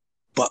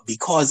 but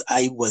because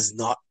I was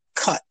not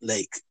cut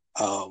like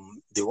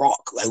the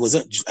Rock, I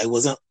wasn't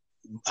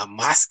a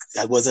mask,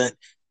 I wasn't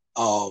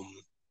um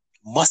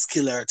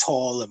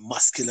tall and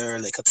muscular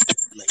like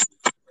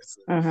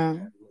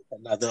Mm-hmm.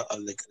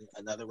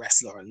 another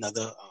wrestler,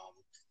 another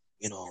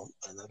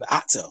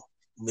actor,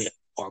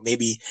 or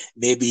maybe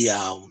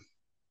the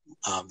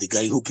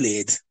guy who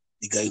played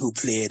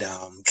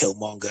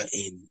Killmonger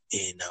in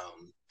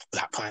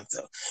Black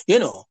Panther. You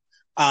know,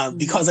 Mm-hmm.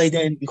 because I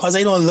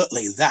don't look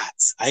like that.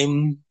 I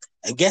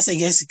guess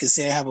you could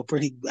say I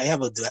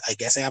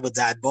guess I have a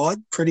dad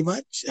bod pretty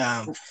much.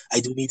 I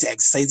do need to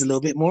exercise a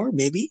little bit more,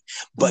 maybe,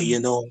 but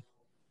Mm-hmm.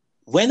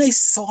 when I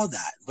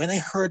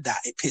heard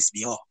that, it pissed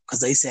me off,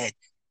 because I said,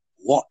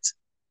 "What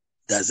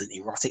does an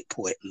erotic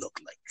poet look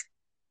like?"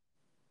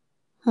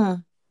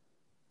 Hmm.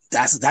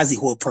 That's the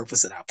whole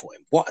purpose of that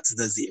poem. What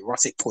does the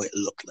erotic poet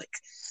look like?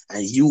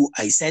 And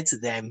I said to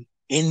them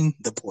in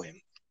the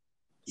poem,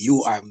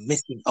 you are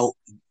missing out.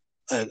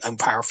 I'm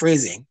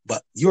paraphrasing,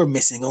 but you're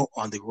missing out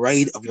on the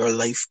ride of your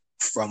life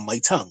from my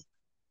tongue,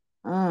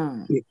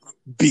 Mm.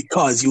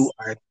 because you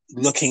are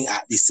looking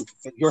at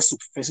your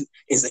superficial.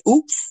 It's like,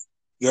 oops,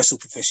 your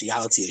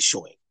superficiality is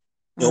showing.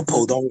 Mm-hmm.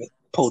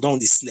 Pull down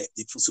the slit.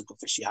 The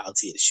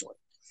superficiality is showing.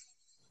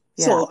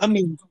 Yeah. So, I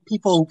mean,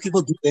 people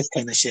do this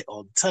kind of shit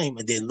all the time,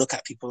 and they look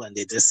at people and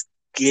they just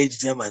gauge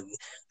them and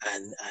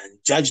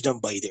judge them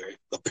by their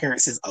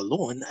appearances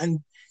alone, and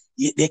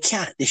they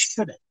can't, they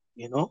shouldn't,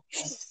 they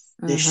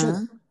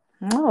shouldn't.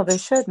 Mm-hmm. No, they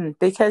shouldn't,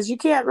 because you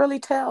can't really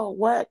tell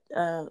what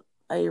a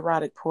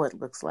erotic poet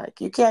looks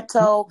like. You can't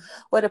tell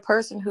what a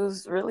person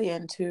who's really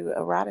into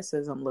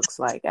eroticism looks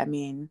like. I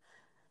mean,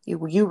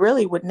 you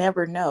really would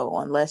never know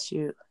unless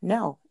you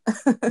know.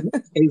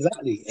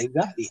 Exactly,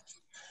 exactly.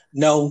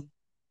 No,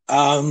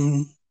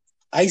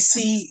 I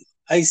see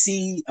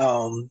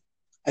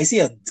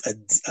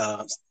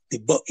the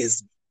book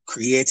is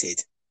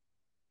created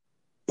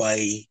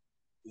by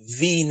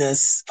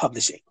Venus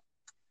Publishing,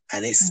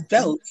 and Mhm. it's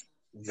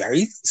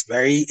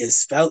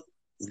spelled,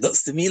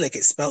 looks to me like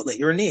it's spelled like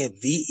your name,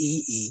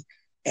 VEENUNUS,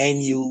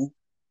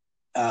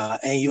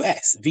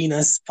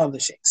 Venus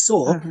Publishing.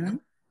 So, Mhm.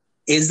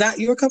 is that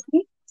your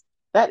company?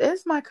 That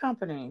is my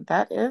company.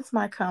 That is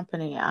my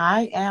company.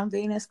 I am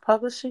Venus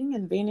Publishing,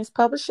 and Venus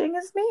Publishing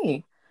is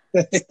me.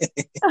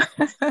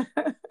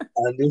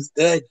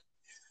 Understood.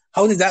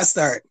 How did that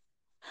start?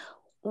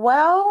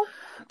 Well,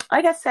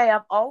 like I say,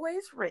 I've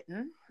always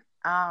written.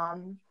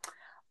 Um,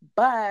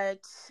 but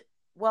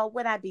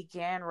when I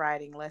began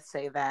writing, let's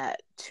say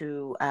that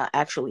to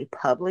actually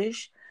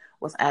publish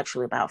was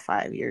actually about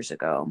 5 years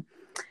ago.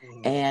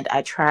 Mhm. And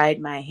I tried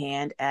my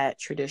hand at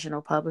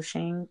traditional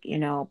publishing,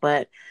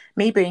 but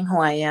me being who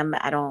I am,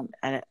 I don't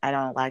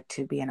like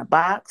to be in a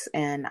box,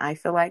 and I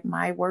feel like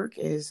my work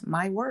is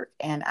my work,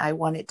 and I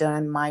want it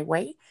done my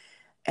way,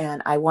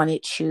 and I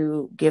wanted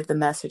to give the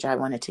message I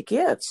wanted to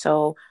give.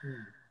 So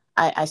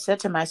I said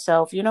to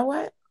myself, you know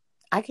what?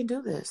 I can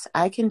do this.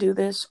 I can do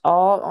this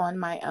all on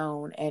my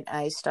own. And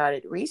I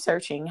started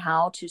researching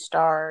how to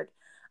start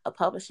a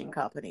publishing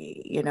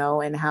company,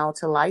 and how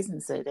to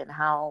license it and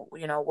how,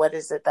 what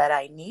is it that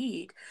I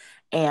need.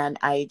 And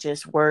I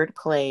just word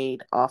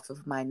played off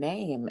of my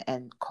name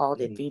and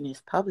called it Mhm.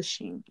 Venus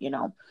Publishing.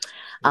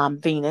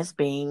 Venus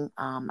being,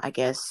 I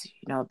guess,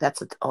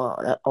 that's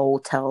an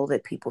old tale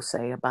that people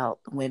say about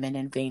women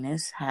and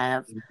Venus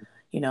have,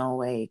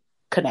 a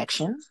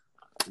connection.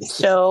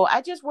 So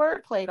I just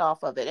word played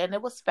off of it, and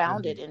it was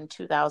founded Mhm. in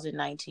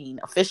 2019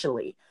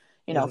 officially.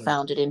 Mhm.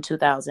 Founded in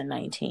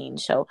 2019.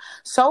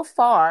 So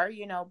far,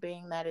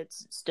 being that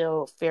it's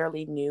still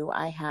fairly new,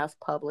 I have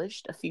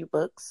published a few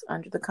books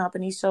under the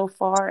company so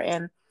far,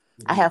 and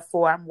I Mhm. have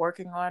four I'm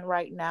working on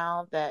right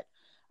now that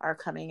are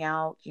coming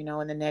out, in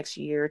the next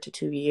year to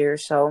 2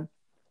 years. So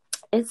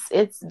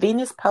it's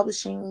Venus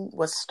Publishing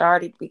was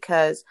started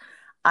because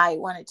I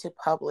wanted to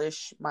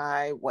publish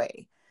my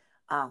way.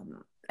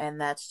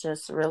 And that's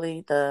just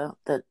really the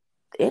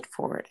it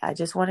for it. I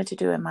just wanted to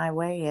do it my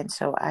way. And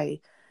so I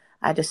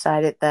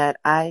decided that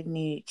I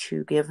need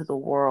to give the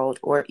world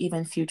or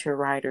even future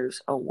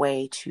writers a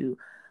way to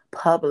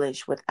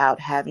publish without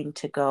having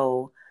to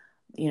go,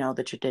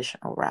 the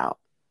traditional route.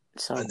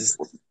 So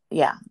Understood.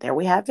 yeah, there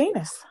we have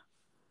Venus.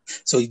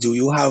 So, do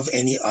you have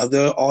any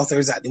other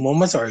authors at the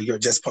moment, or you're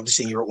just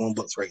publishing your own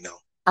books right now?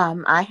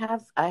 I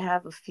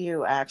have a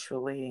few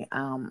actually.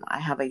 I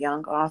have a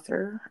young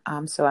author,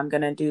 so I'm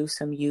gonna do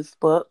some youth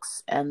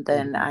books, and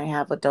then Mhm. I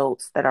have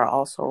adults that are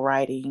also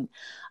writing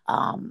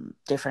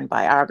different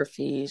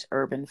biographies,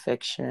 urban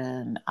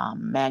fiction,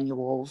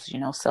 manuals,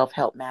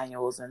 self-help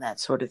manuals, and that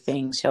sort of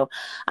thing. So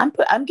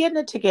I'm getting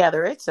it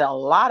together. It's a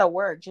lot of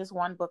work. Just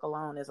one book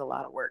alone is a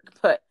lot of work,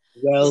 but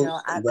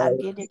Well, I'm well,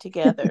 getting it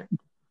together.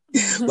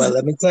 well.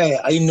 Let me tell you,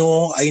 I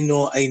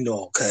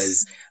know,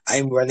 because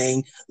I'm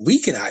running. We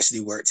can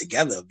actually work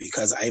together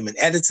because I'm an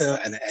editor,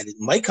 and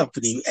my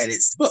company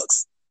edits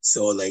books.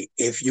 So, like,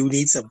 if you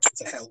need something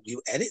to help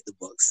you edit the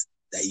books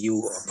that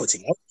you are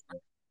putting out,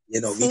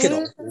 we can See,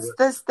 also work.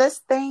 this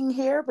thing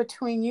here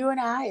between you and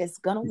I is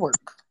gonna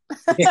work.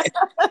 Yes,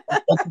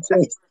 it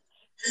is.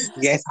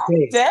 Yes,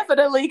 it is.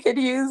 Definitely could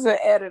use an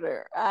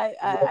editor.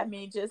 I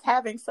mean, just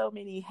having so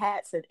many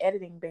hats and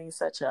editing being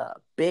such a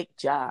big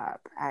job.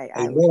 I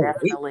I would know, right?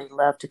 definitely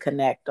love to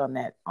connect on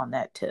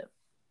that tip.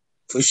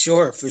 For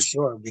sure,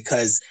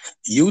 because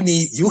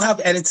you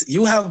have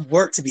you have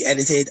work to be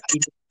edited.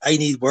 I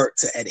need work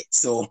to edit,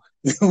 so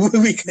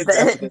we could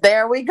definitely.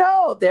 There we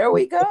go. There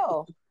we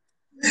go.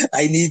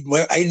 I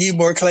need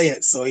more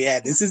clients. So yeah,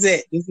 this is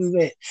it. This is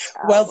it.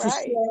 All Well,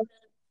 right.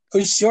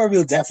 for sure,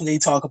 we'll definitely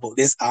talk about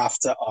this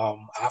after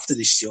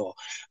the show.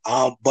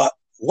 But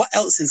what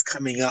else is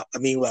coming up? I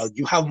mean, well,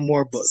 you have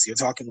more books. You're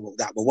talking about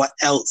that, but what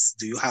else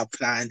do you have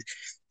planned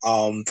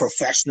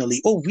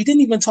professionally? Oh, we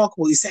didn't even talk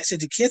about your sex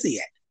educator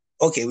yet.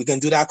 Okay, we can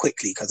do that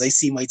quickly because I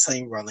see my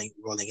time rolling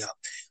up.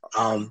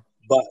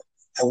 But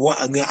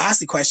I'm gonna ask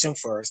the question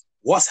first.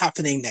 What's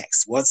happening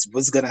next? What's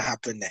gonna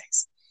happen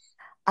next?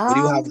 What do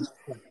you have? Um,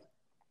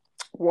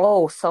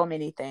 Whoa, so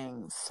many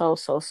things.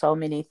 So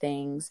many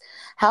things.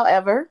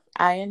 However,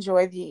 I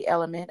enjoy the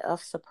element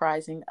of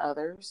surprising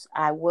others.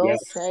 I will Yeah.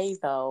 say,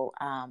 though,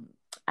 I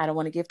don't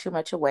want to give too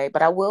much away,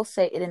 but I will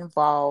say it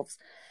involves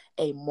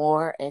a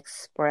more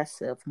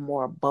expressive,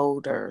 more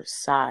bolder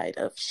side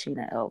of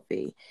Sheena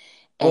LV.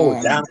 Oh,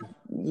 damn.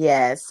 And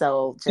yeah,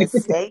 so just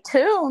stay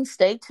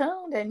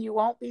tuned, and you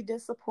won't be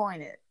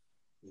disappointed.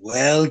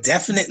 Well,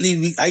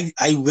 definitely,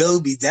 I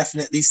will be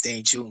definitely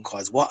staying tuned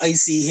because what I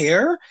see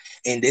here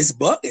in this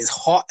book is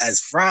hot as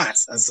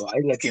France, and so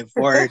I'm looking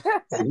forward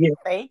to hear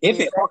Thank if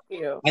you. it hot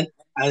Thank you. and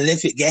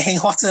if it getting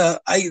hotter.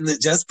 I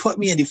just put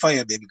me in the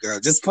fire, baby girl.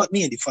 Just put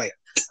me in the fire.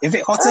 If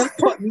it hotter,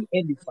 put me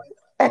in the fire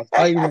because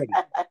I'm ready.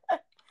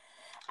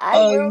 I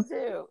will I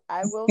do.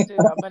 I will do.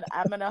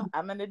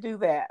 I'm gonna do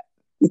that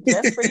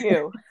just for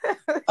you.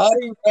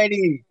 I'm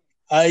ready.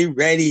 I'm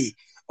ready.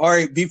 All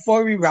right,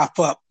 before we wrap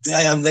up,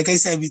 like I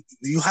said,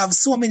 you have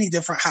so many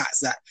different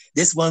hats that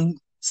this one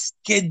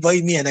skid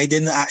by me and I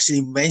didn't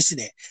actually mention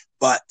it.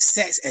 But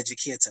sex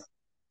educator,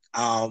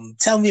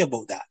 tell me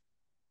about that.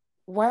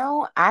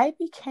 Well, I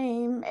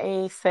became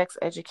a sex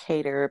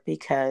educator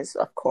because,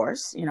 of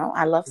course,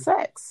 I love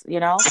sex,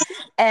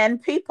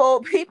 and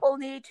people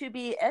need to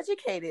be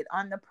educated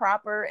on the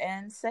proper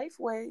and safe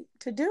way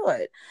to do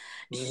it.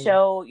 Mhm,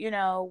 So,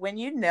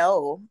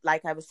 when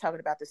like I was talking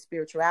about the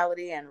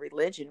spirituality and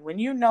religion, when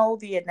you know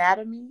the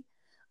anatomy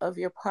of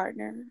your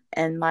partner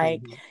and like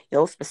mhm,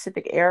 those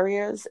specific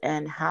areas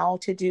and how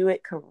to do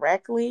it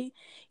correctly,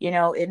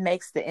 it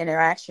makes the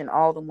interaction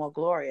all the more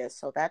glorious.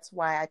 So that's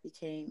why I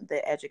became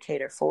the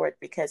educator for it,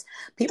 because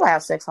people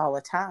have sex all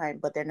the time,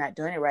 but they're not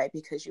doing it right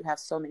because you have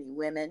so many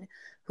women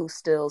who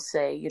still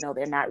say,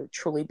 they're not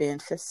truly being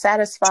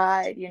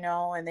satisfied,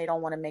 and they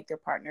don't want to make their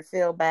partner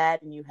feel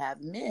bad. And you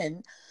have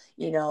men,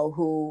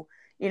 who,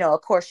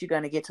 of course, you're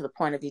going to get to the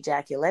point of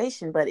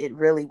ejaculation, but it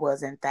really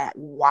wasn't that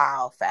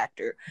wow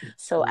factor.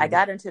 So I mhm,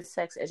 got into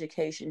sex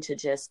education to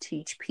just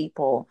teach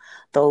people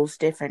those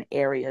different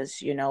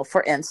areas.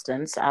 For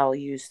instance, I'll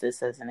use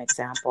this as an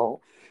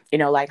example,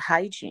 like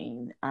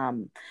hygiene,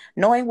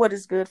 knowing what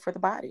is good for the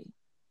body.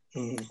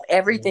 Mhm.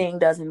 Everything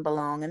doesn't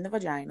belong in the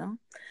vagina.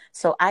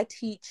 So I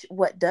teach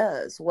what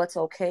does, what's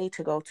okay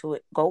to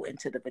go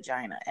into the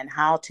vagina, and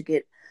how to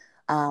get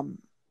um,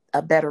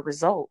 a better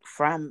result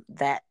from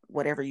that,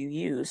 whatever you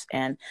use,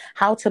 and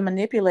how to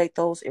manipulate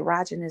those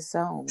erogenous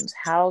zones,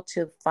 how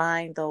to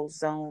find those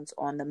zones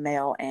on the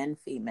male and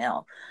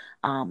female.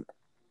 Um,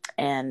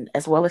 and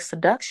as well as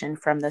seduction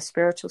from the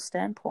spiritual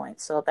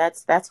standpoint. So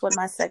that's what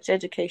my sex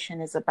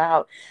education is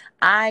about.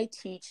 I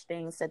teach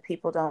things that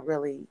people don't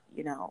really,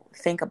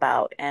 think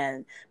about,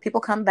 and people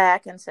come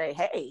back and say,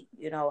 "Hey,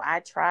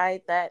 I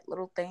tried that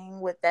little thing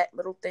with that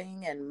little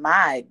thing, and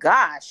my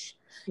gosh,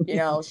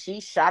 she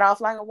shot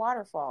off like a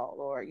waterfall,"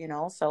 or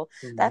So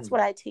that's Mhm.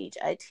 what I teach.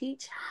 I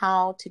teach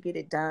how to get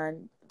it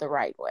done the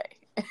right way.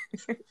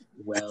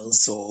 Well,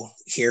 so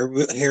here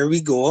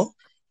we go.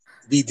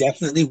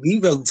 We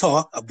will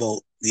talk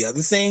about the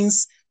other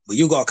things, but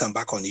you gotta come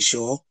back on the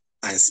show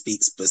and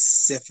speak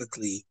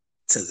specifically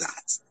to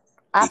that,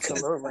 because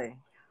Absolutely,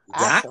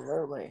 that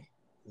absolutely.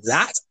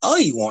 that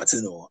I want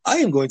to know. I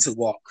am going to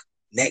walk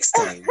next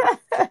time.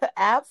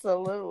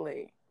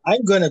 Absolutely.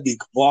 I'm gonna be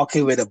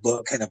walking with a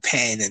book and a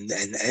pen,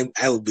 and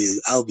I'll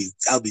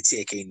be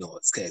taking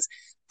notes because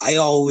I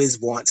always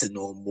want to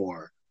know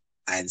more.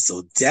 And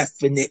so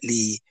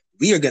definitely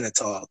we are gonna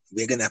talk.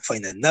 We're gonna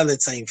find another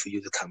time for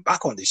you to come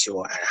back on the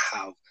show and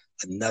have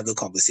another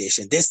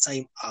conversation. This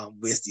time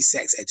with the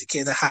sex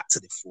educator hat to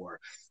the fore.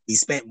 We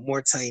spent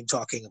more time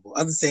talking about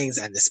other things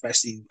and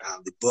especially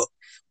the book,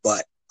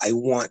 but I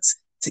want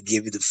to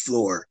give you the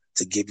floor,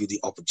 to give you the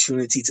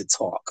opportunity to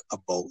talk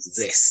about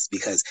this,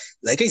 because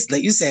like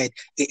you said,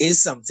 it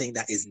is something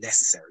that is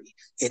necessary.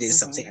 It is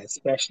something, Mm-hmm.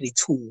 especially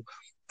to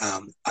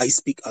I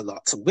speak a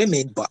lot to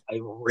women, but I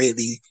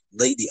really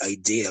like the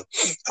idea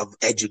of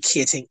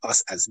educating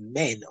us as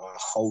men on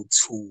how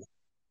to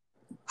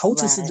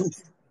Right.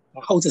 seduce,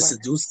 how to Right.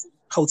 seduce,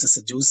 how to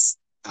seduce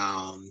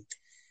um,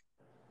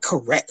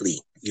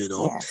 correctly.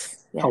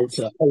 Yes. How Yes.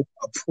 to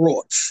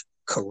approach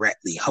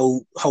correctly,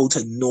 how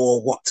to know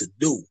what to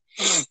do,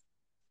 Yes.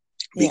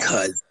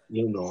 because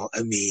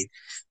I mean,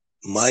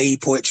 my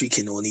poetry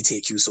can only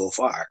take you so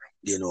far.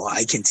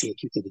 I can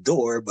take you to the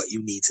door, but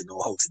you need to know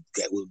how to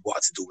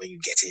what to do when you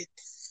get in.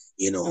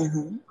 You know,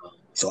 Mm-hmm.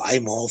 so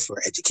I'm all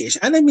for education,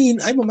 and I mean,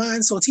 I'm a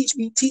man, so teach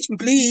me,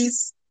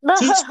 please,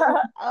 teach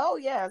Oh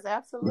yes,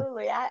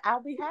 absolutely.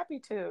 I'll be happy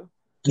to.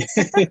 me.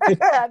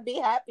 I'd be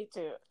happy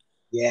to.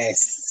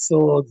 Yes.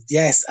 So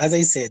yes, as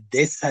I said,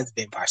 this has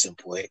been Passion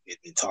Poet.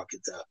 We've been talking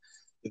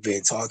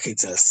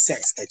to a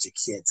sex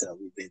educator.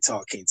 We've been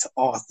talking to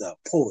author,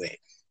 poet.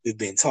 We've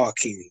been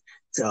talking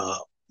to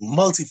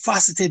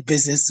multifaceted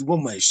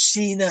businesswoman,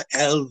 Shena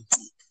L.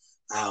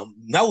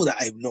 Now that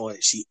I know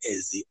that she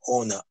is the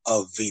owner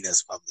of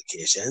Venus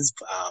Publications,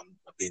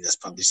 Venus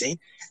Publishing,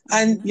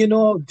 and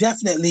Mm-hmm.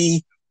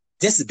 definitely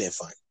this has been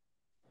fun.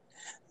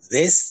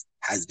 This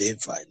has been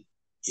fun.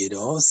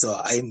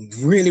 So I'm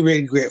really,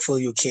 really grateful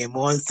you came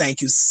on. Thank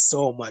you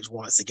so much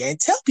once again.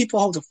 Tell people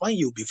how to find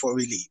you before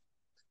we leave.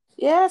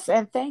 Yes,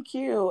 and thank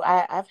you.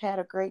 I've had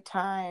a great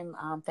time.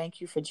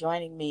 Thank you for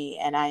joining me,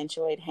 and I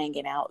enjoyed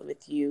hanging out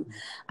with you.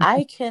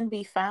 I can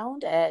be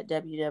found at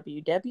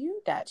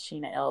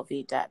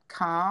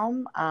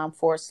www.sheenalv.com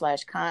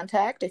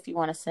 /contact if you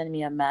want to send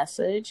me a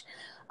message,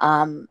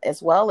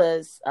 as well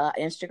as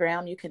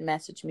Instagram. You can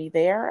message me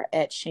there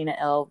at Sheena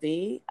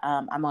LV.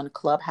 I'm on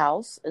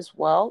Clubhouse as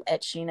well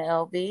at Sheena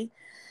LV.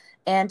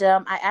 And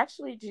I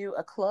actually do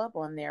a club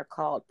on there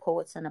called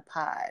Poets in a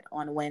Pod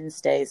on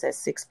Wednesdays at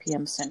 6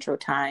 p.m. Central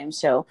Time.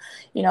 So,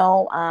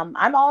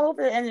 I'm all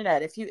over the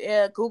internet. If you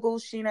Google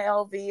Sheena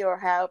LV or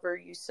however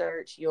you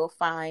search, you'll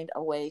find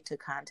a way to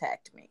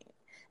contact me.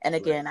 And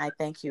Right. again, I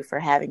thank you for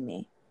having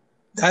me.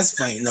 That's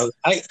fine. No,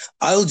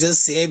 I'll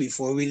just say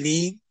before we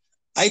leave,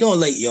 I don't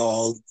like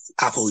y'all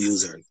Apple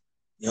users.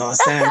 You know what I'm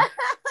saying?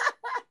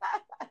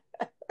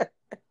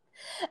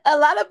 A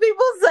lot of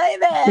people say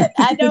that.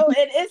 I know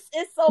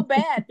it's so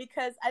bad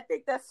because I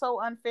think that's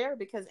so unfair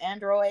because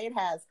Android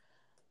has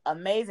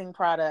amazing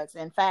products.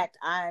 In fact,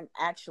 I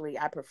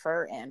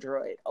prefer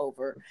Android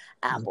over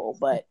Apple,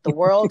 but the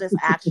world is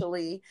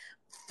actually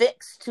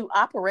fixed to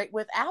operate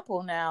with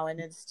Apple now, and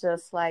it's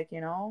just like,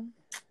 Yeah, I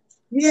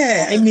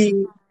gotta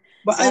mean,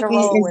 but I gotta mean,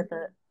 roll with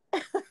it.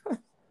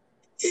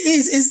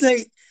 it's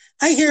like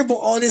I hear about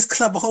all this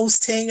clubhouse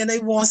thing, and I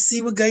want to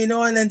see what's going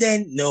on, and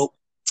then nope,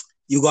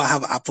 you gotta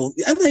have Apple.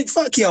 I'm like,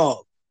 fuck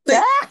y'all.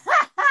 Like,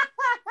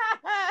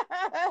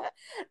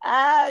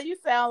 You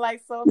sound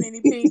like so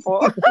many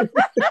people.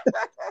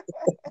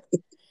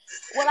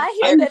 Well, I I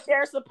hear that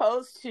they're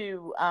supposed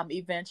to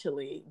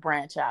eventually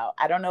branch out.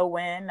 I don't know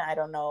when. I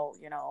don't know,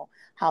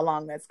 how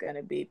long that's going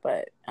to be.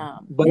 But yeah.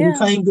 by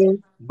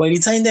the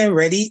time they're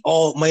ready,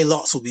 all my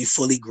locks will be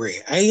fully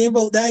gray. I ain't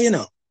about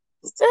that.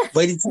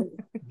 By the time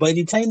by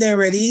the time they're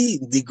ready,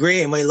 the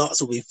gray and my locks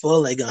will be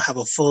full. I gonna have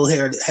a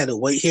head of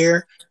white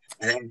hair,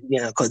 and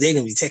because they're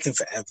gonna be taking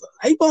forever.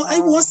 I want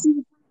Oh,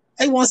 to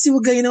I want to see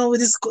what's going on with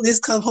this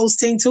clubhouse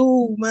thing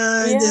too,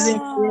 man. This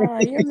ain't Yeah,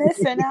 you're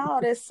missing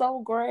out. It's so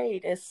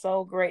great. It's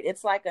so great.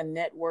 It's like a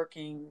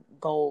networking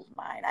gold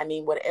mine. I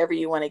mean, whatever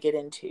you want to get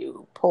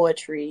into,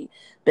 poetry,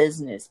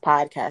 business,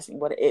 podcasting,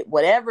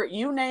 whatever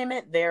you name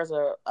it, there's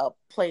a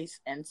place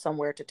and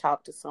somewhere to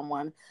talk to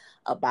someone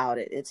about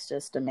it. It's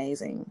just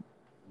amazing.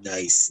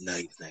 Nice.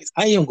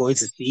 I am going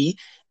to see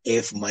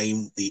if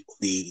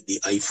the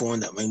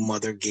iPhone that my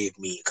mother gave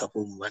me a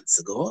couple months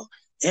ago,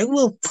 and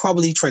we'll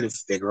probably try to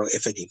figure out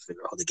if I can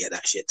figure out how to get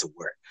that shit to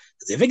work.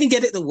 Because if I can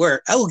get it to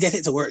work, I will get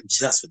it to work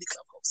just for the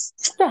clubhouse.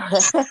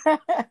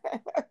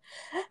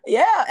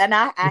 Yeah, and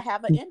I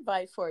have an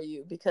invite for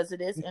you because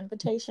it is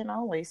invitation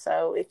only.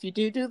 So if you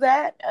do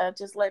that,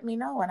 just let me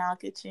know and I'll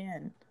get you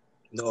in.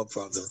 No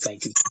problem.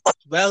 Thank you.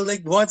 Well,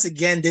 like once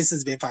again, this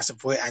has been Passion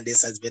Point, and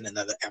this has been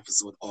another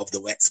episode of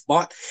The Wett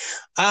Spot.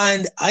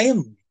 And I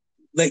am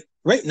like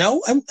right now,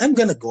 I'm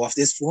gonna go off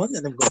this phone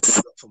and I'm going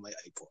to look for my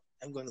iPhone.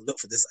 I'm going to look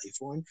for this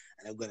iPhone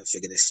and I'm going to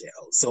figure this shit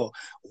out. So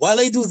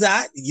while I do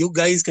that, you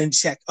guys can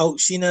check out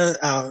Shena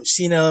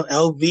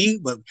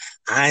LV,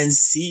 and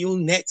see you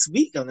next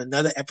week on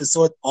another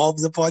episode of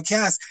the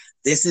podcast.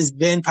 This has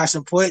been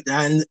Passion Point,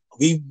 and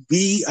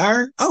we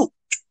are out.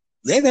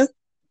 Later.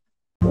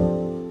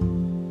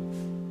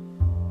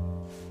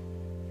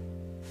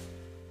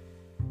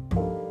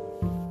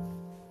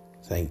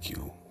 Thank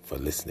you for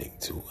listening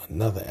to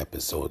another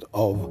episode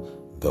of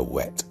The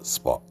Wett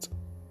Spot.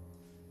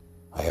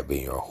 I have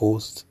been your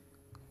host,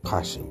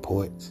 Passion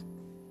Poet.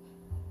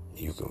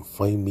 You can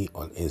find me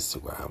on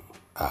Instagram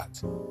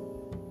at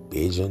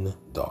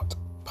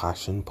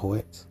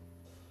bajan.passionpoet.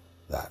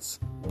 That's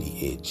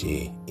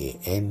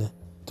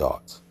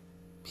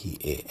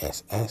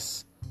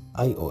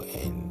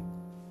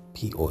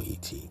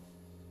BAJAN.PASSIONPOET.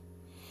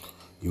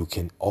 You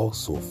can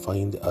also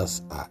find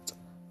us at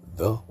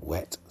The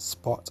Wett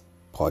Spot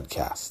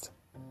Podcast.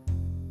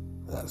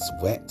 That's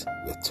wet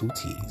with 2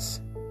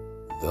 T's.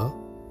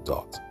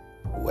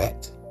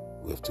 Wet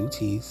with 2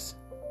 T's.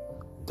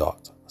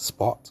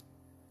 Spot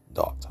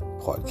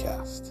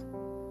podcast.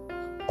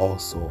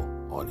 Also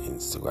on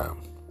Instagram.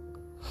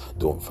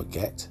 Don't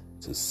forget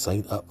to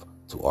sign up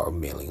to our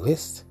mailing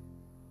list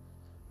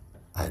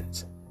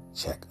and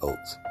check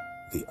out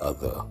the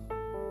other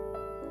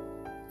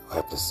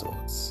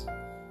episodes.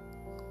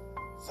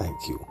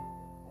 Thank you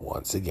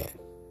once again.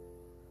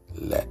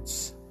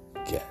 Let's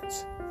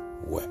get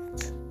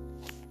wet.